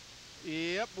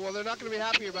 Yep, well, they're not going to be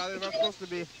happy about it. They're not supposed to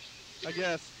be, I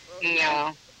guess.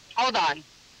 Yeah. Hold on.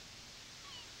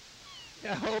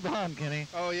 Yeah, hold on, Kenny.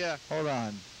 Oh, yeah. Hold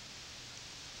on.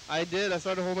 I did. I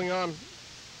started holding on.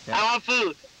 Yeah. I want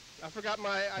food. I forgot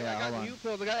I Yeah, got hold on. U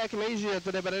pills. I got echinacea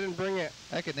today, but I didn't bring it.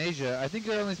 Echinacea. I think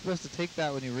you're only supposed to take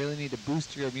that when you really need to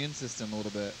boost your immune system a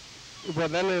little bit.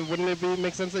 But then wouldn't it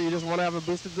make sense that you just want to have a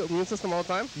boosted immune system all the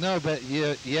time? No, but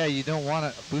you don't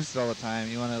want to boost it all the time.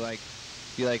 You want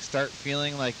to start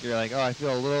feeling like you're like, oh, I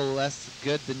feel a little less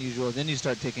good than usual. Then you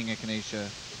start taking echinacea.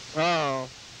 Oh.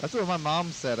 That's what my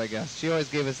mom said, I guess. She always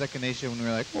gave us echinacea when we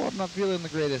were like, oh, I'm not feeling the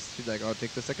greatest. She's like, oh,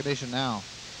 take this echinacea now.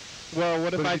 Well,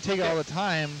 what if I take it all the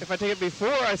time? If I take it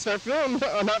before I start feeling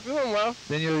not feeling well,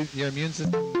 then your immune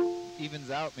system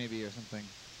evens out maybe or something.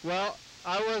 Well,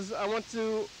 we also went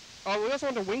to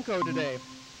Winco today.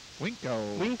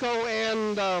 Winco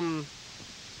and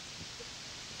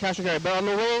Cash and Carry. But on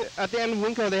the way at the end of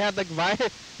Winco, they had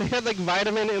like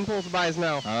vitamin impulse buys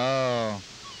now. Oh.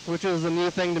 Which is a new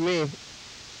thing to me.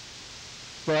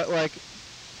 But like.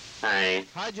 Hi.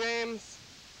 Hi, James.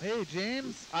 Hey,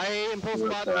 James. I impulse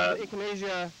bought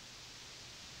echinacea,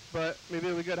 but maybe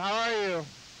it'll be good. How are you?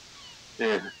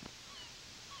 Yeah.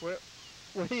 What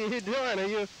are you doing? Are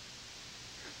you?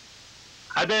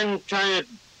 I've been trying to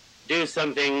do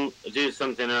something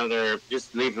other,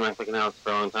 just leaving my fucking house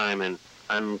for a long time, and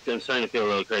I'm starting to feel a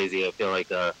little crazy. I feel like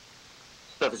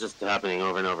stuff is just happening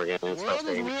over and over again. It's World is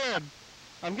frustrating. weird.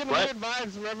 I'm getting weird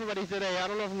vibes from everybody today. I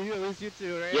don't know from you, at least you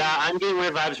two, right? Yeah, I'm getting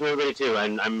weird vibes from everybody too.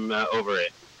 I'm over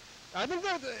it. I think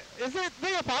is it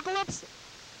the apocalypse?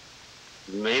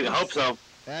 Maybe, I hope so.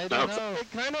 I don't know. It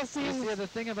kind of seems. You see the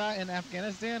thing about in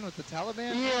Afghanistan with the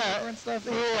Taliban and stuff?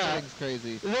 Yeah. Everything's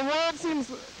crazy. The world seems,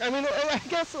 I mean, I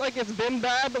guess like it's been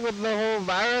bad with the whole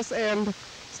virus and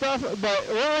stuff, but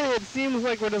really it seems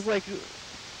like we're just like,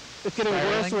 it's getting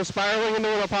worse. We're spiraling into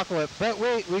an apocalypse. But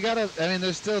wait, we gotta, I mean,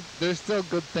 there's still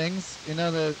good things, you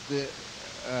know,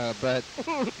 but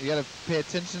you gotta pay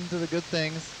attention to the good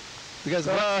things. Because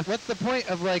what's the point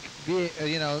of like being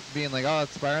like, oh,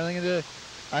 it's spiraling into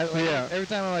every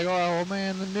time I'm like, oh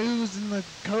man, the news and the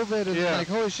COVID and like,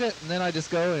 holy shit, and then I just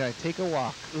go and I take a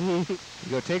walk. You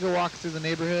go take a walk through the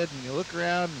neighborhood and you look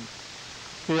around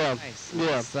and nice.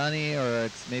 It's sunny,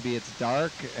 or maybe it's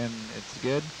dark and it's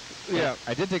good. Yeah.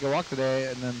 I did take a walk today,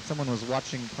 and then someone was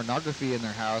watching pornography in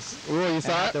their house. Oh, you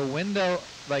saw it? The window,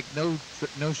 like no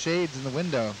shades in the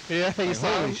window. Yeah, you like,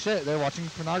 saw holy it? shit, they're watching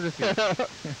pornography.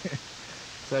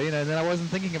 So, you know, then I wasn't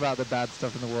thinking about the bad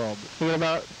stuff in the world. Thinking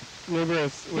about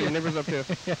neighbors, what your neighbors up to.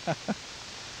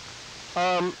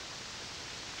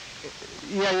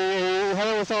 Yeah,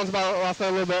 Heather was telling us about it last night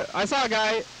a little bit. I saw a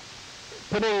guy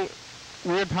putting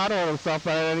weird powder on himself,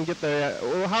 but I didn't get there yet.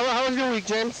 Well, how was your week,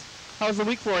 James? How was the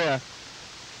week for you?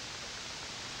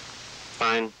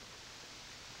 Fine.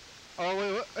 Oh,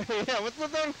 wait, what? Yeah, what's the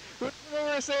thing? What we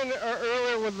were saying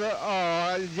earlier with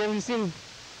the, James, you seen...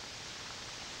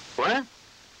 What?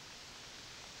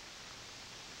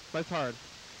 That's hard.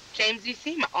 James, you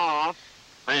seem off.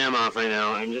 I am off right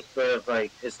now. I'm just sort of like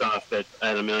pissed off at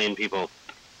a million people.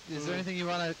 Is there anything you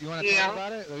wanna Yeah. talk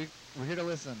about it? We're here to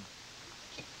listen.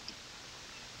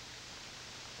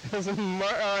 I I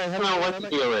don't know what the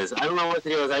deal is. I don't know what the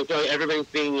deal is. I feel like everybody's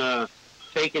being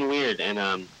fake and weird,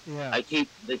 and yeah.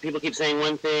 people keep saying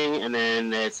one thing, and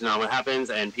then it's not what happens,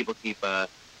 and people keep fucking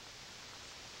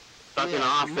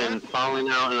off and falling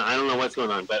out, and I don't know what's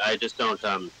going on, but I just don't.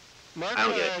 Mark I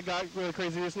don't get it. got really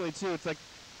crazy recently too. It's like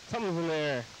something's in the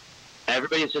air.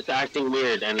 Everybody's just acting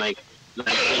weird, and like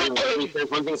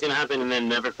one thing's gonna happen, and then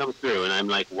never comes through, and I'm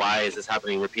like, why is this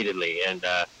happening repeatedly? And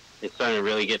it's starting to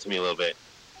really get to me a little bit.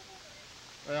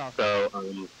 Yeah. So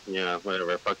yeah,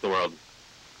 whatever. Fuck the world.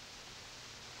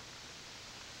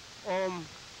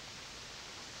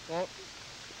 Well,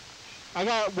 I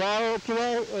got water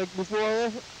today, like before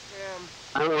this, and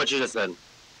I don't know what you just said.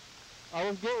 I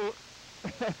was getting,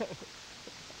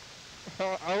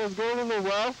 I was going to the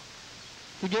well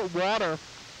to get water,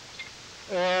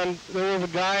 and there was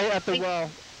a guy at the well.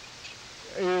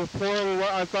 He was pouring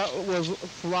what I thought was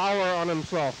flour on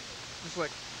himself, just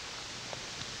like.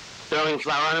 Throwing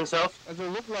flour on himself? As it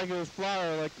looked like it was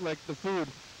flour, like the food.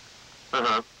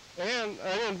 Uh-huh. And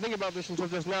I didn't think about this until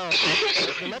just now.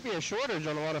 There might be a shortage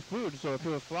on a lot of food, so if it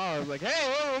was flour, I was like, hey,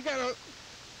 well, we got a...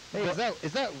 Hey,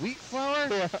 is that wheat flour?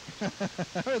 Yeah.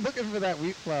 I was looking for that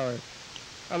wheat flour.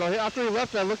 I know, after he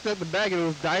left, I looked at the bag, and it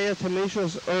was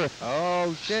diatomaceous earth.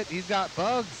 Oh, shit, he's got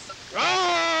bugs.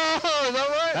 Oh, is that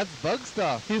right? That's bug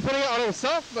stuff. He's putting it on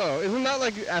himself, though. Isn't that,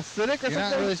 like, acidic or You're something?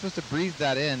 not really supposed to breathe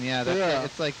that in, yeah. That's Yeah.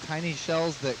 it's like tiny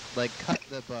shells that, like, cut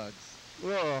the bugs.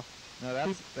 Oh. No,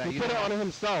 that's... He put it on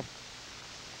himself.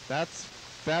 That's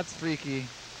freaky.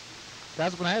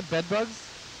 That's when I had bed bugs.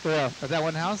 Yeah. At that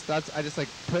one house, I just, like,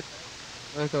 put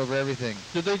earth over everything.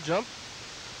 Did they jump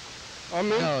on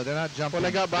me? No, they're not jumping. When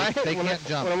I got by? They can't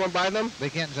jump. When I went by them? They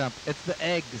can't jump. It's the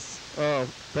eggs. Oh.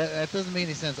 But that doesn't make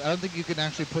any sense. I don't think you can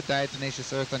actually put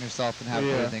diatomaceous earth on yourself and have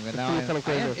everything. But it now feels kinda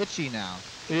I am crazy. itchy now.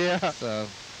 Yeah. So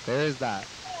there is that.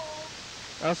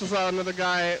 I also saw another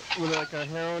guy with like a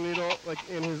heroin needle like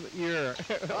in his ear,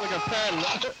 like a pen.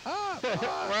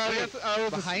 I was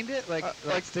Behind it, like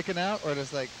sticking out, or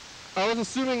just like. I was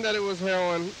assuming that it was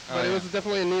heroin, but it was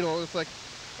definitely a needle. It's like,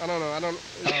 I don't know.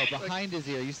 Oh, behind his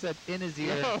ear. You said in his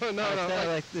ear. No.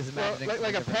 Like this imagining.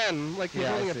 Like a pen. Like he's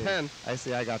holding a pen. I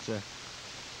see. I gotcha.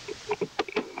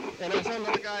 And I saw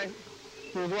another guy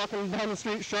who was walking down the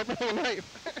street sharpening a knife.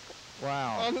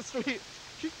 Wow. On the street.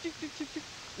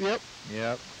 Yep.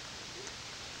 Yep.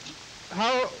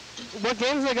 What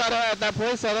games they got at that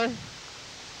place, Heather?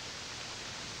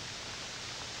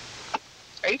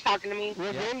 Are you talking to me?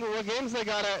 What games they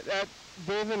got at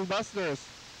Dave and Buster's?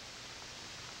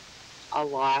 A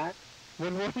lot.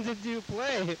 What did you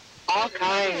play? All Tell me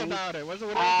kinds. about it. What did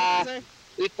you say?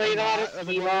 We played a lot of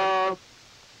skee ball.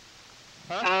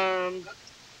 Huh?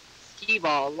 Skee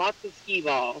ball. Lots of skee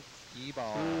ball. Skee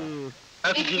ball.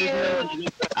 Thank you.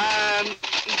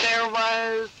 There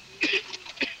was...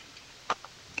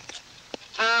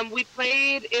 we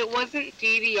played, it wasn't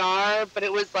DDR, but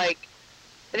it was like,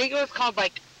 I think it was called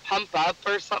like Pump Up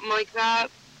or something like that.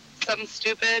 Something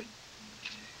stupid.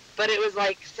 But it was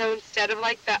like, so instead of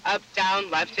like the up, down,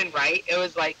 left, and right, it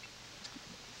was like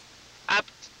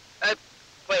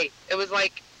it was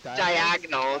like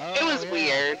diagonal. Oh, it was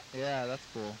weird. Yeah, that's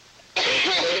cool.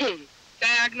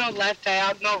 Diagonal left,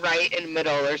 diagonal right, and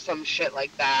middle, or some shit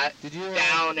like that. Did you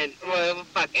down and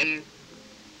fucking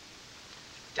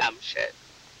dumb shit.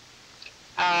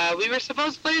 We were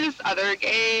supposed to play this other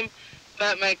game,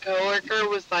 but my coworker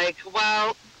was like,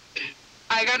 "Well,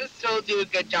 I gotta still do a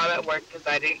good job at work because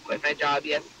I didn't quit my job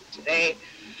yesterday."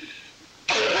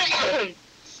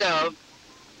 So.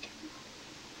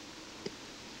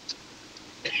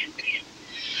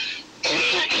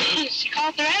 She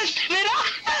called the rest of it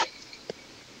off.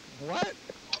 What?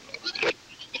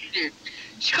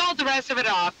 She called the rest of it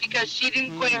off because she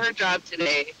didn't quit her job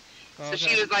today. So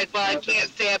she was like, well, I can't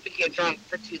stay up and get drunk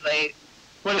for too late.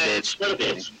 What a bitch. What a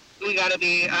bitch. We gotta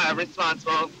be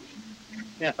responsible.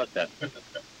 Yeah, fuck that.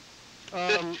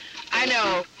 I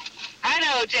know.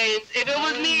 know, James. If it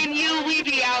was me and you, we'd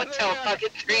be out till fucking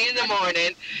 3 in the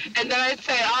morning. And then I'd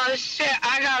say, oh shit,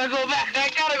 I gotta go back. I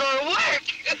gotta go to work.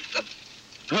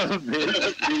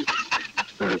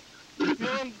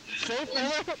 Feeling safe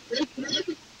right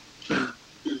now?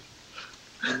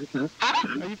 Huh?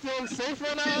 Are you feeling safe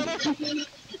right now, Anna?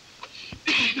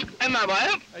 Am I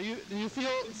what? Do you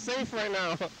feel safe right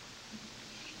now?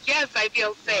 Yes, I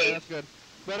feel Yeah, safe. that's good.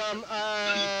 But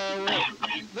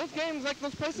those games, like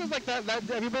those places like that,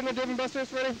 have you been to Dave & Buster's,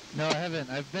 Freddie? No, I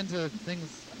haven't. I've been to things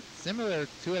similar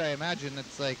to it, I imagine.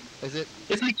 It's like, is it,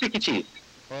 It's like Chuck E. Cheese.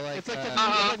 or like, It's like, it's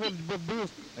like with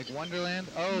booth. like Wonderland?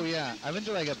 Oh, yeah. I've been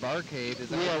to like a barcade. Is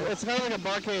that Yeah, what it is? it's kind of like a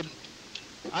barcade.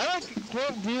 I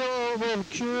can't deal with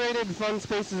curated fun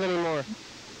spaces anymore.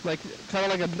 Like,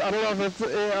 kind of like I don't know if it's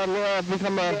I've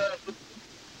become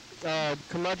a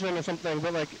curmudgeon or something,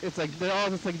 but like, it's like, they're all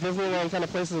just like Disneyland kind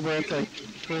of places where it's like,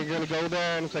 where you're going to go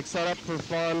there and it's like set up for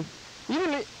fun.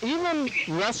 Even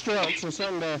restaurants are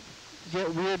starting to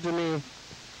get weird to me,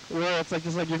 where it's like,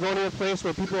 just like you're going to a place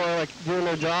where people are like doing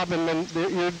their job and then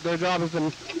their job is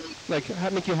to like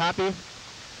make you happy.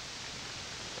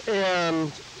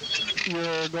 And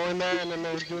you're going there and then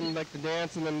they're doing like the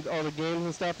dance and then all the games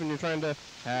and stuff and you're trying to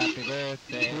Happy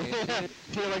birthday.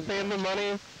 you're like paying the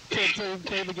money to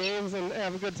play the games and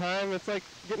have a good time. It's like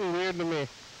getting weird to me.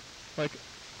 Like,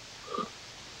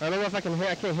 I don't know if I can't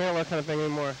handle that kind of thing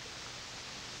anymore.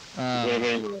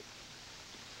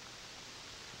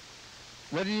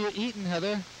 What are you eating,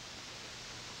 Heather?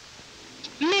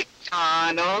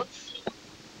 McDonald's.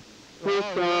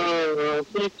 Oh,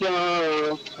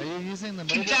 Are you using the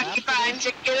mobile Kentucky app? Fried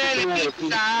Chicken and a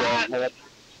pizza.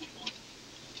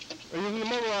 are you using the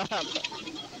mobile app?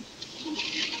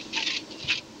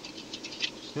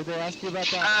 Did they ask you about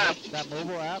that that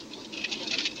mobile app?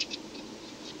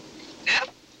 Yep.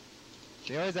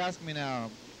 They always ask me now,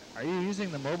 are you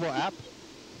using the mobile app?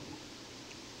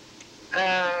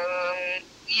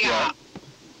 Yeah.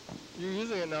 You're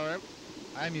using it now, right?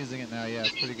 I'm using it now, yeah,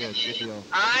 it's pretty good. Good deal.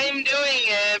 I'm doing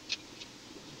it.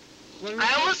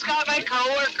 I almost got my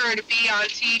coworker to be on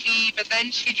TV, but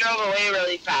then she drove away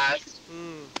really fast.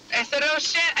 I said, oh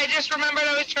shit, I just remembered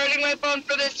I was charging my phone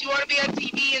for this. You want to be on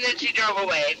TV? And then she drove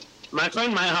away. My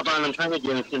friend might hop on. I'm trying to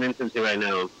get an instance right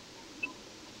now.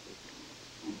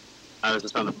 I was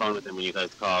just on the phone with him when you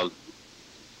guys called.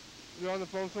 You're on the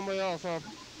phone with somebody else, huh?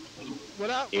 What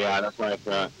up? Yeah, that's why I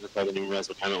forgot. That's why I didn't even realize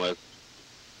what time it was.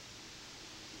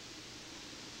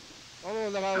 I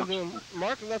don't know what I was doing.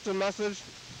 Mark left a message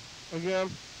again.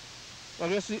 I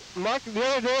guess Mark, the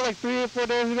other day, like 3 or 4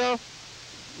 days ago,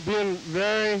 being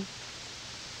very,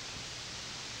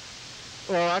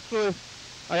 well, actually,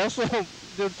 I also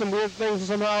did some weird things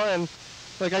somehow, and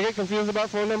like I get confused about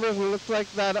phone numbers, and it looks like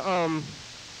that,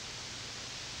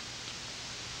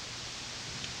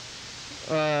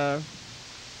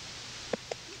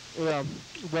 yeah,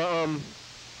 but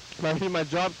my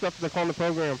job stuff, they're calling the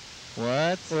program.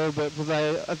 What? A little bit, because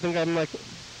I think I'm like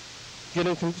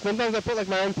getting sometimes I put like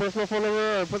my own personal phone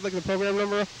number or I put like the program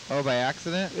number. Oh, by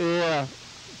accident? Yeah.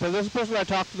 But this person, I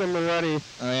talked to them already.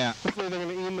 Oh, yeah. Hopefully they're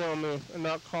going to email me and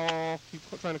not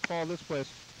keep trying to call this place.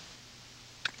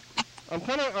 I'm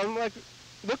like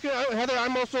looking, Heather,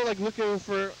 I'm also like looking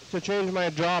to change my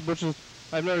job, which is,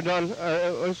 I've never done.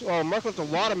 Mark left a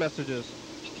lot of messages.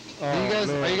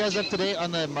 Are you guys up to date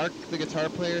on the Mark the guitar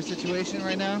player situation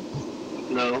right now?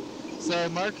 No. So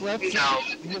Mark left. No.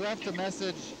 He left a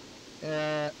message,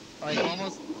 like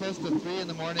almost close to 3 in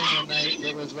the morning one night.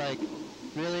 It was like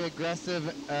really aggressive.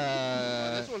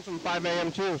 This one's from 5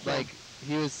 a.m. too. So. Like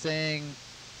he was saying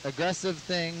aggressive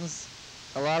things,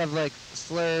 a lot of like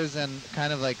slurs and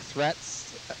kind of like threats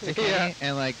to Kenny,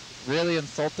 and like really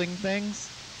insulting things.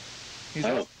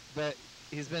 But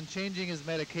he's been changing his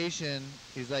medication.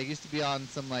 He's like used to be on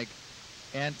some like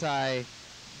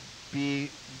mean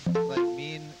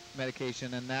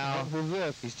medication, and now who's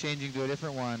this? he's changing to a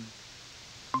different one.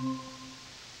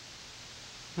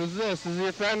 Who's this? Is he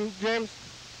your friend, James?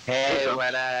 Hey,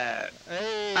 what up?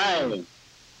 Hey. Hi.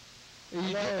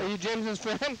 Are you James's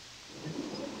friend?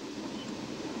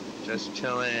 Just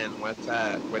chilling. What's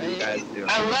up? What are you guys doing?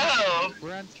 Hello.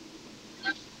 We're on.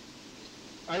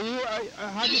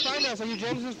 How'd you find us? Are you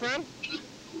James's friend?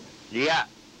 Yeah.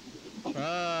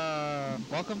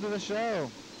 Welcome to the show.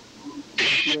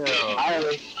 Thank you.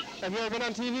 Hi. Have you ever been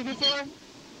on TV before?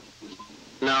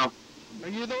 No. Are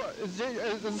you is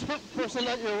this the person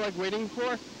that you're like waiting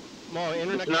for? No,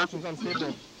 internet No. connection's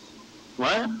unstable.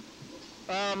 What?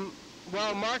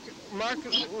 Well, Mark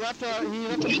left a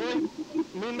really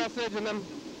mean message and then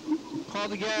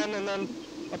called again and then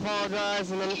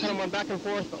apologized and then kind of went back and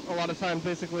forth a lot of times,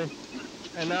 basically.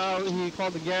 and now he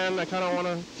called again. I kind of want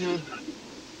to see.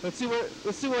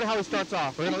 Let's see how he starts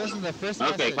off. We're gonna listen to the first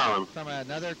Okay, message call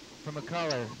him. from a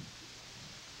caller.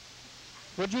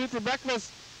 What'd you eat for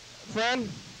breakfast, friend?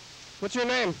 What's your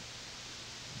name?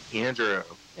 Andrew.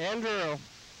 Andrew.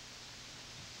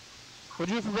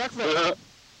 What'd you eat for breakfast?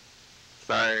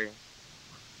 Sorry.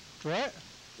 What?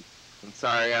 I'm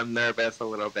sorry, I'm nervous a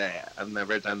little bit. I've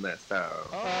never done this, so.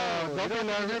 Oh, don't be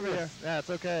nervous. Yeah, it's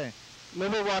okay.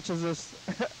 Nobody watches this.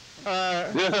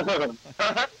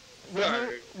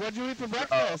 What'd you eat for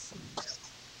breakfast?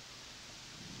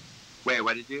 Wait,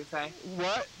 what did you say?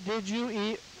 What did you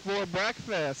eat for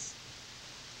breakfast?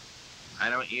 I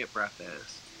don't eat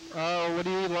breakfast. Oh, what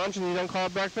do you eat lunch and you don't call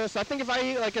it breakfast? I think if I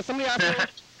eat, like, if somebody asks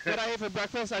me what I ate for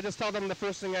breakfast, I just tell them the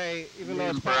first thing I ate, even though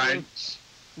it's probably Brunch.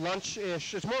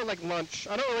 lunch-ish. It's more like lunch.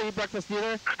 I don't really eat breakfast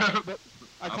either, but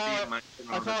I call it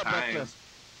breakfast.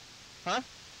 Huh?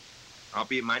 I'll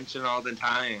be munching all the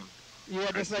time. You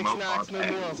had just like smoke snacks, all no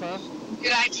day. meals, huh? You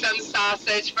like some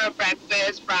sausage for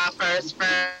breakfast, Broffers for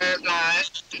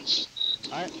lunch.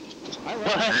 I I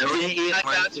like only eat Hot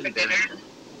lunch dogs and for dinner.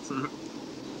 dinner.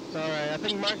 All right, I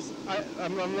think Mark's.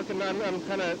 I'm looking. I'm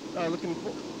kind of looking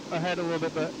ahead a little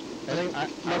bit, but I think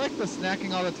I like the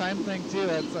snacking all the time thing too.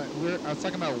 That's I was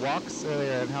talking about walks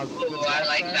earlier and how. Ooh, I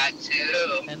like that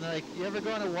too. And like, you ever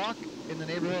go on a walk in the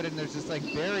neighborhood and there's just like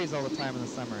berries all the time in the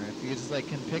summer? If you just like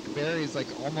can pick berries like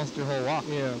almost your whole walk.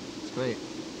 yeah. It's great.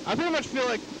 I pretty much feel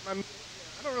like I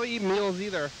don't really eat meals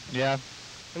either. Yeah.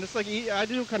 And just like I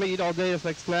do kind of eat all day, just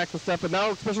like snacks and stuff. But now,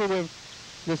 especially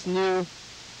with this new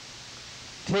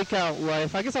takeout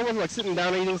life, I guess I wasn't like sitting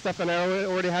down and eating stuff, and I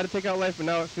already had a takeout life, but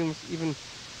now it seems even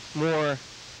more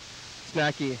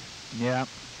snacky. Yeah.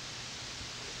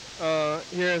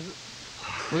 Here's.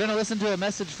 We're gonna listen to a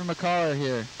message from a caller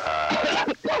here.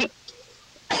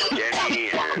 Jenny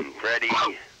and Freddie,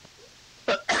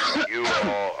 you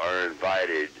all are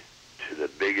invited to the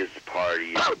biggest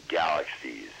party in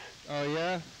galaxies. Oh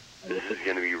yeah. This is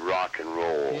going to be rock and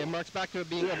roll. Yeah, Mark's back to it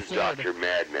being This is absurd. Dr.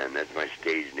 Madman. That's my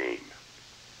stage name.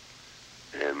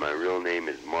 And my real name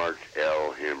is Mark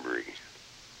L. Hembry.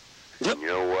 And you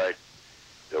know what?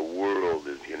 The world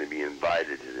is going to be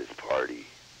invited to this party.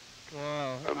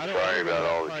 Wow. I'm I don't sorry remember about that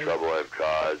all the party. trouble I've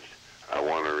caused. I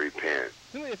want to repent.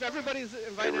 If everybody's And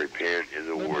invited, repent is a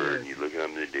nobody word. is. You look it up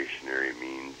in the dictionary, it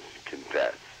means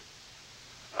confess.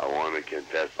 I want to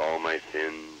confess all my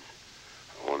sins.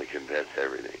 I want to confess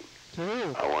everything. To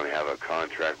who? I want to have a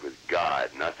contract with God,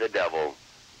 not the devil,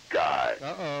 God.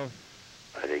 Uh-oh.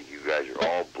 I think you guys are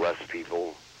all blessed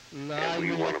people, Nah, and we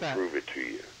you want like to that. prove it to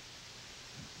you.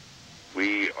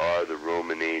 We are the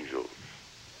Roman angels.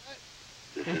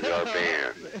 This is our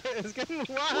band. It's getting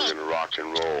We're wild. going to rock and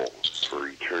roll for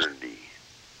eternity.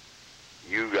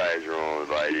 You guys are all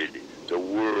invited. The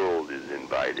world is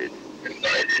invited.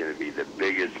 It's going to be the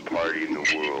biggest party in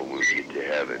the world when we get to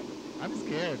heaven. I'm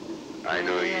scared. I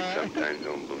know you Yeah. sometimes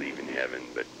don't believe in heaven,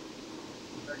 but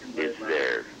it's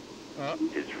there.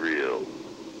 It's real.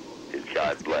 It's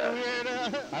God bless. Weird,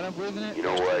 I don't believe in it. You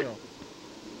know It's what? real.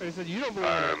 He said you don't believe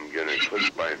in it. I'm going to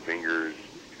click my fingers,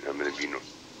 and I'm going to be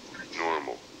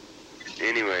normal.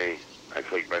 Anyway, I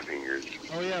clicked my fingers.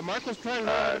 Oh yeah, Mark was trying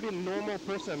to be a normal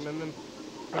person, and then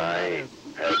I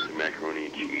had some macaroni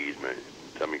and cheese. My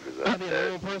stomach was to be a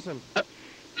normal upset. person.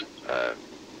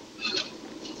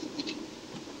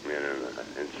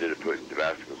 Instead of putting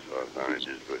Tabasco sauce on it,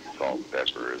 just put salt and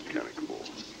pepper. It's kind of cool.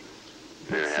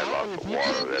 Then I had salt on lots of your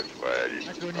water. pizza? That's why I didn't.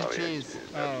 Macaroni and cheese.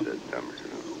 Upset stomach.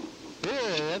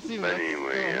 Yeah, that's even. But that's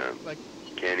anyway, still, like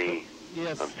Kenny,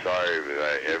 yes. I'm sorry if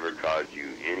I ever caused you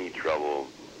any trouble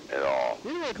at all. You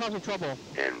didn't really cause me trouble.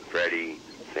 And Freddie,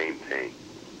 same thing.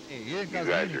 Hey, you didn't You cause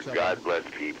guys any are trouble.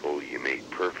 God-blessed people. You make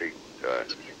perfect It's not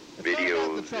about the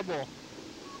videos, trouble.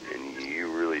 and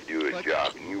you really do a Like-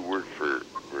 job. And you work for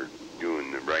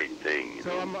doing the right thing. You So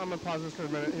know? I'm gonna pause this for a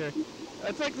minute here.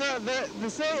 It's like the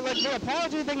saying, like the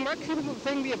apology thing. Mark keeps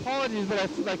saying the apologies, but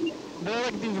it's like they're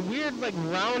like these weird like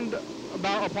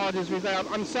roundabout apologies. Where he's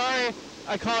like, I'm sorry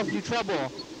I caused you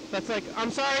trouble. That's like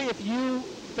I'm sorry if you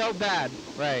felt bad.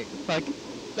 Right. Like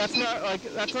that's not like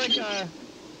that's like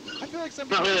I feel like some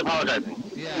Not people, really apologizing.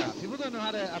 yeah, people don't know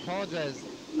how to apologize.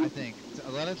 I think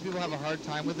a lot of people have a hard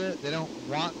time with it. They don't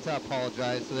want to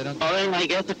apologize, so they don't. Well, then I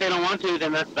guess if they don't want to,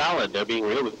 then that's valid. They're being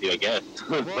real with you, I guess.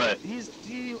 Well, But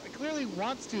he clearly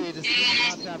wants to. He just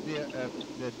doesn't want to have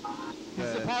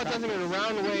he's apologizing in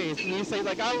round ways. And you say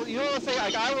like you don't want to say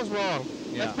like I was wrong.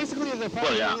 Yeah. That's basically the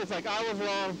apology. Well, yeah. It's like I was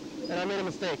wrong and I made a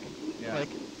mistake. Yeah. Like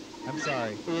I'm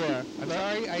sorry. yeah. I'm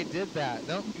sorry I did that.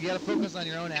 Don't you got to focus on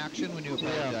your own action when you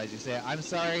apologize. Yeah. You say I'm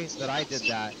sorry that I did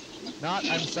that, Not,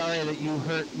 I'm sorry that you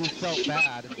felt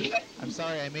bad. I'm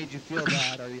sorry I made you feel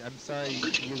bad, or I'm sorry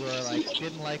you were like,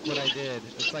 didn't like what I did.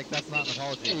 It's like, that's not an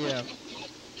apology. Yeah.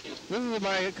 This is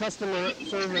my customer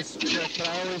service trick, but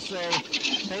I always say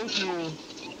thank you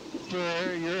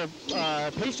for your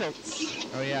patience.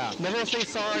 Oh yeah. Never say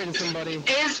sorry to somebody.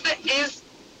 Is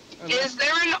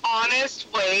there an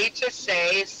honest way to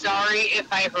say sorry if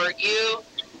I hurt you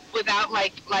without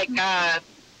like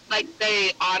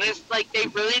they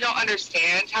really don't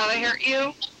understand how they hurt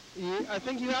you? Yeah, I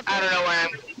think you have to. I don't know where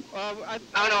I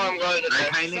don't know where I'm going with I this.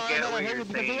 kind of get that I what heard you're you,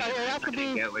 because saying. it has to I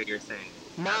be get what you're saying.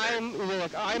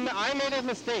 Look, I made a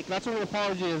mistake. That's what an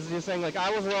apology is. You're saying, like,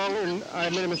 I was wrong and I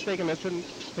made a mistake and I shouldn't,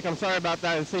 like, I'm sorry about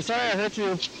that. And say, sorry I hurt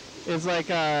you is like,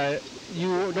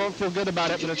 you don't feel good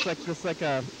about it, but it's like, just like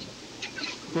a,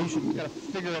 you should gotta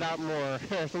figure it out more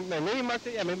or something. Maybe Mark,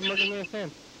 maybe Mark doesn't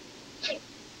understand.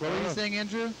 What were you saying,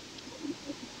 Andrew?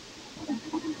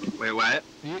 Wait, what?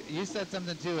 You said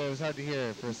something too. It was hard to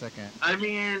hear for a second. I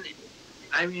mean,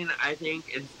 I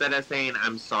think instead of saying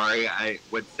I'm sorry, I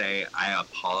would say I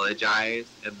apologize,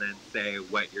 and then say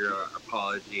what your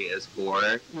apology is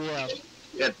for. Yeah.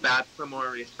 If that's the more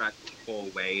respectful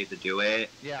way to do it.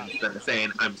 Yeah. Instead of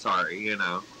saying I'm sorry, you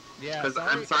know. Yeah. Because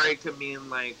I'm sorry could mean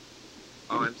like,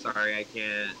 oh, I'm sorry, I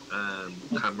can't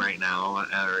come right now,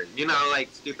 or you know, like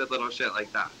stupid little shit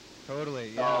like that. Totally.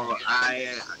 Yeah. So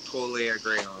I totally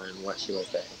agree on what she was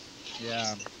saying.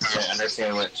 Yeah. I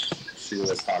understand what she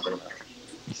was talking about.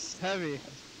 It's heavy.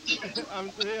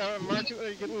 Mark,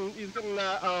 he's getting,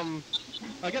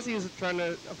 I guess he's trying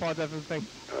to apologize for the thing.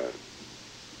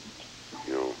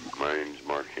 You know, my name's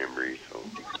Mark Hembry, so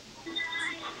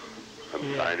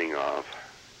I'm signing off.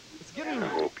 It's getting, I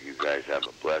hope you guys have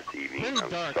a blessed evening. Pretty I'm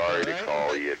dark, sorry right? to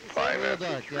call you at 5 after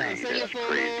dark, 3. yeah. Say your That's full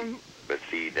crazy. name. But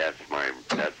see, that's my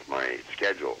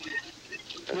schedule.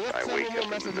 I wake up in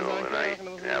the middle of the night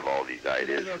and have all these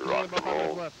ideas for rock and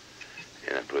roll,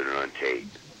 and I put it on tape,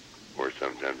 or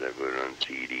sometimes I put it on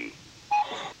CD.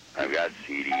 I've got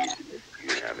CDs. You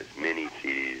can have as many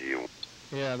CDs as you want.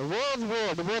 Yeah, the world's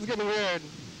weird. The world's getting weird.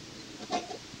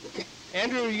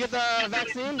 Andrew, you get the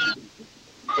vaccine?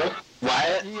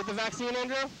 What? You get the vaccine,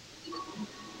 Andrew?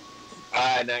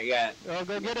 Not yet. Oh,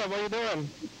 go get it. What are you doing?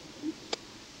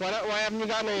 Why haven't you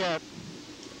gotten it yet?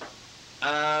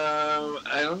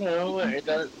 I don't know.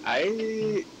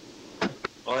 I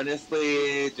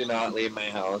honestly do not leave my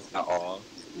house at all.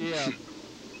 Yeah.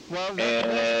 Well,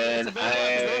 And it's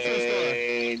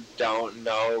a I don't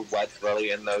know what's really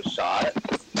in those shots.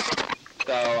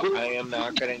 So I am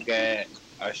not going to get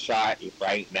a shot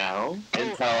right now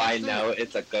until I know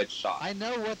it's a good shot. I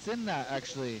know what's in that,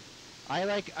 actually. I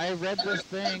read this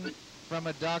thing from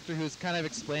a doctor who's kind of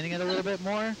explaining it a little bit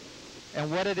more.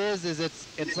 And what it is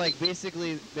it's like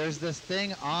basically there's this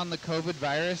thing on the COVID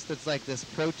virus that's like this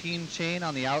protein chain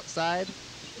on the outside.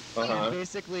 And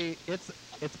basically it's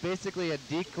basically a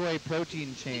decoy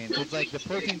protein chain. It's like the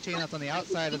protein chain that's on the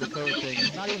outside of the COVID thing.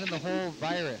 It's not even the whole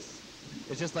virus.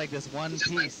 It's just like this one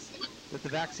piece that the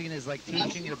vaccine is like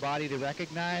teaching your body to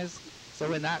recognize. So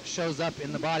when that shows up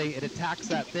in the body, it attacks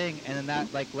that thing, and then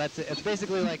that like lets it. It's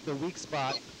basically like the weak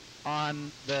spot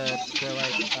on the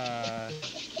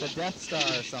Death Star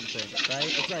or something, right?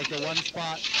 It's like the one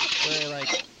spot where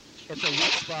like it's a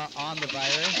weak spot on the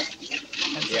virus,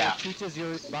 and so it teaches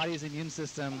your body's immune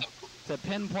system to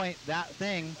pinpoint that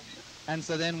thing. And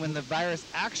so then when the virus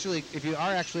actually, if you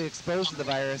are actually exposed to the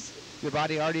virus, your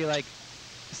body already like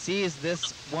sees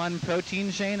this one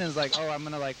protein chain and is like, oh, I'm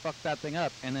gonna like fuck that thing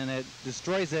up, and then it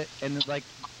destroys it, and it, like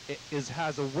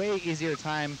has a way easier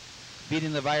time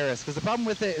beating the virus. Because the problem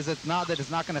with it is it's not that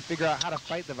it's not going to figure out how to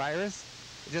fight the virus.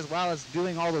 It's just while it's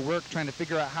doing all the work trying to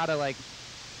figure out how to like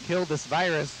kill this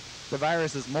virus, the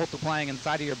virus is multiplying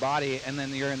inside of your body, and then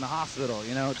you're in the hospital.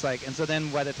 You know, it's like, and so then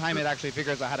by the time it actually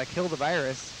figures out how to kill the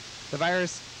virus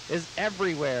is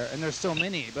everywhere, and there's so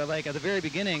many. But like at the very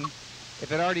beginning,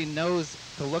 if it already knows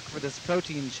to look for this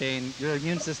protein chain, your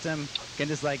immune system can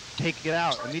just like take it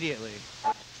out immediately.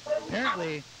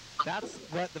 Apparently, that's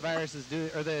what the virus is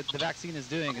doing, or the vaccine is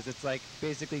doing, is it's like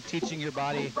basically teaching your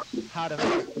body how to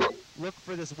look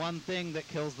for this one thing that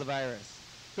kills the virus.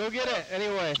 Go get it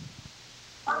anyway.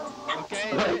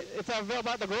 Okay, it's available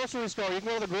at the grocery store. You can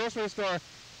go to the grocery store,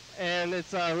 and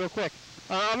it's real quick.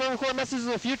 I'm gonna record messages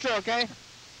in the future, okay?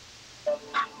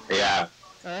 Yeah.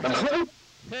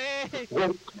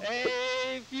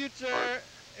 Hey, future!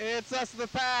 It's us, the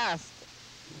past.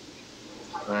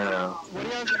 I know. What do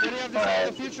you have to say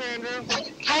in the future, Andrew?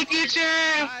 Hi, future!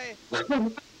 Hi.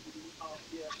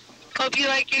 Hope you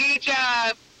like your new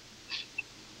job.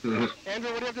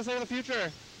 Andrew, what do you have to say in the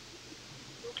future?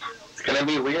 It's gonna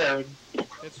be weird.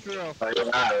 It's true. Yeah, It's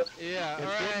alright.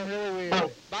 getting really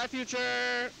weird. Bye,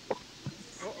 future.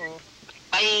 Uh-oh.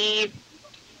 Bye.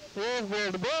 It is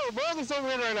weird. The world is so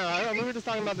weird right now. I don't know, we were just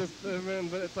talking about this,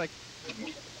 but it's like,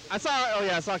 I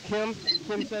saw Kim.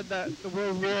 Kim said that the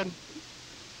world's weird.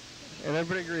 And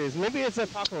everybody agrees. Maybe it's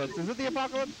apocalypse. Is it the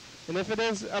apocalypse? And if it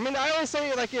is, I mean, I always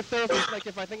say, like, if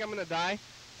I think I'm going to die,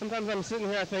 sometimes I'm sitting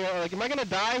here, I think, like, am I going to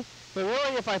die? But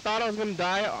really, if I thought I was going to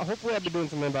die, hopefully I'd be doing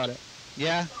something about it.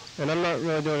 Yeah. And I'm not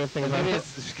really doing anything about Maybe it.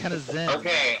 it's kind of zen.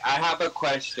 Okay, I have a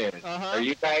question. Uh-huh. Are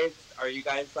you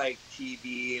guys like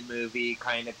TV, movie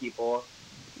kind of people?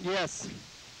 Yes.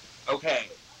 Okay.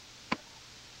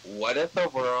 What if the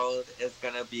world is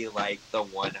gonna be like the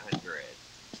 100?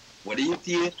 What do you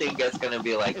think it's gonna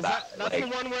be like That's like, the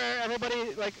one where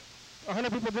everybody, like,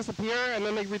 100 people disappear and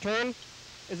then they return?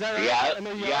 Is that right? Yeah, And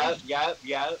then yeah.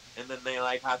 And then they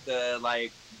like have to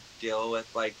like deal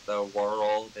with like the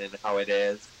world and how it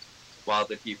is while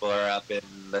the people are up in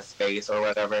the space or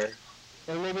whatever.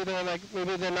 And maybe they're not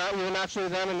even actually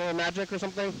them and they're magic or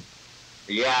something?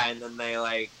 Yeah, and then they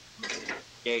like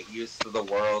get used to the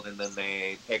world and then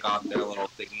they take off their little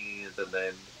thingies and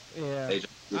then they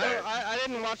just do that. I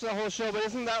didn't watch the whole show, but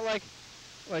isn't that like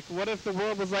what if the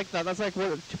world was like that? That's like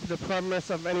the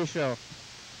premise of any show.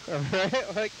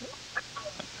 Right? Like,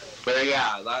 but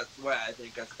yeah, that's what I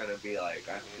think it's gonna be like.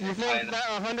 I mean, you think that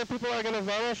 100 people are gonna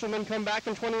vanish and then come back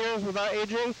in 20 years without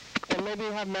aging and maybe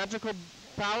have magical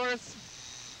powers?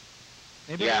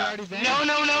 Maybe Yeah. they're already vanished.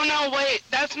 No, wait.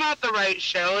 That's not the right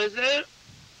show, is it?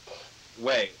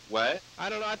 Wait, what? I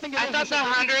don't know. I think I thought the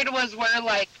 100 was where,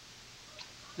 like,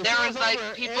 there was, like,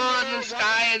 people in the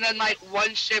sky and then, like,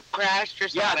 one ship crashed or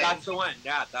something. Yeah, that's the one.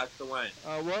 Yeah, that's the one.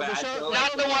 What But the I show? feel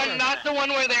Not the one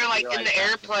where they're, like, in the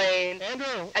airplane. Andrew,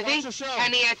 I watch think, the show.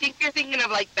 Kenny, I think you're thinking of,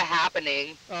 like, The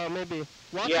Happening. Oh, maybe.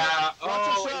 Watch Yeah. the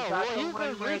Oh, show. is that Well, the you one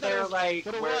can where read they're that like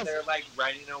what it where was. they're like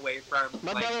running away from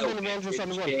My like brother's the an Avengers on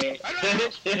wicked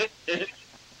the shit?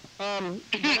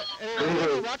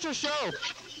 Anyway, watch the show.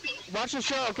 Watch the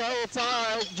show, okay? It's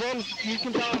James, you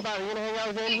can tell him about it. You gonna hang out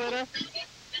with James later?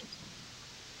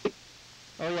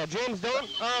 Oh yeah, James, don't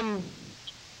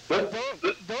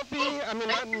be, I mean,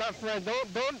 not friend,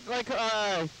 don't like,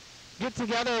 get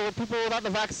together with people without the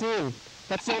vaccine.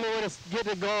 That's the only way to get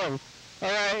it going.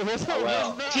 Alright, here's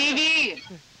TV!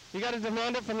 You gotta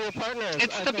demand it from your partners.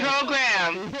 It's I the think.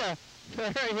 program! Yeah.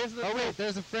 Alright, here's the Oh wait,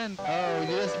 there's a friend. Oh, you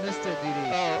just missed it, Dee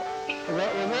Dee. Oh,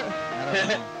 what was it? I don't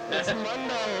know. It's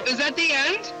Monday. Is that the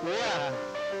end? Yeah.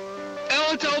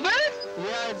 Oh, it's over?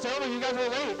 Yeah, it's over. You guys are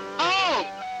late. Oh!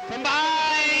 Come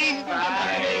Bye!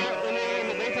 Bye. in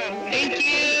the daytime. Thank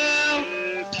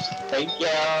you! Thank you.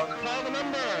 Call the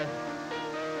number.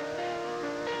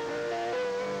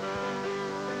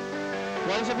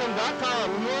 YDHWM.com.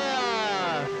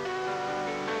 Yeah.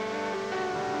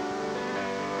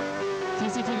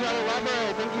 TCTV on the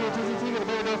library. Thank you, TCTV. The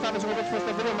very establishment of which first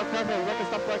video, McCarthy,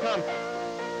 RecordStuff.com.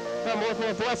 More from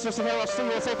the West, just to watch, sing,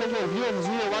 say thank you. Viewers,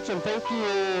 you are watching. Thank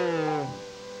you.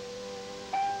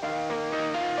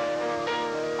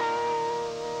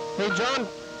 Hey, John.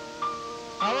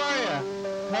 How are ya?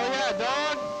 Hell yeah,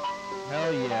 dog.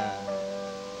 Hell yeah.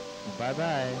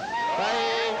 Bye-bye.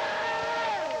 Bye.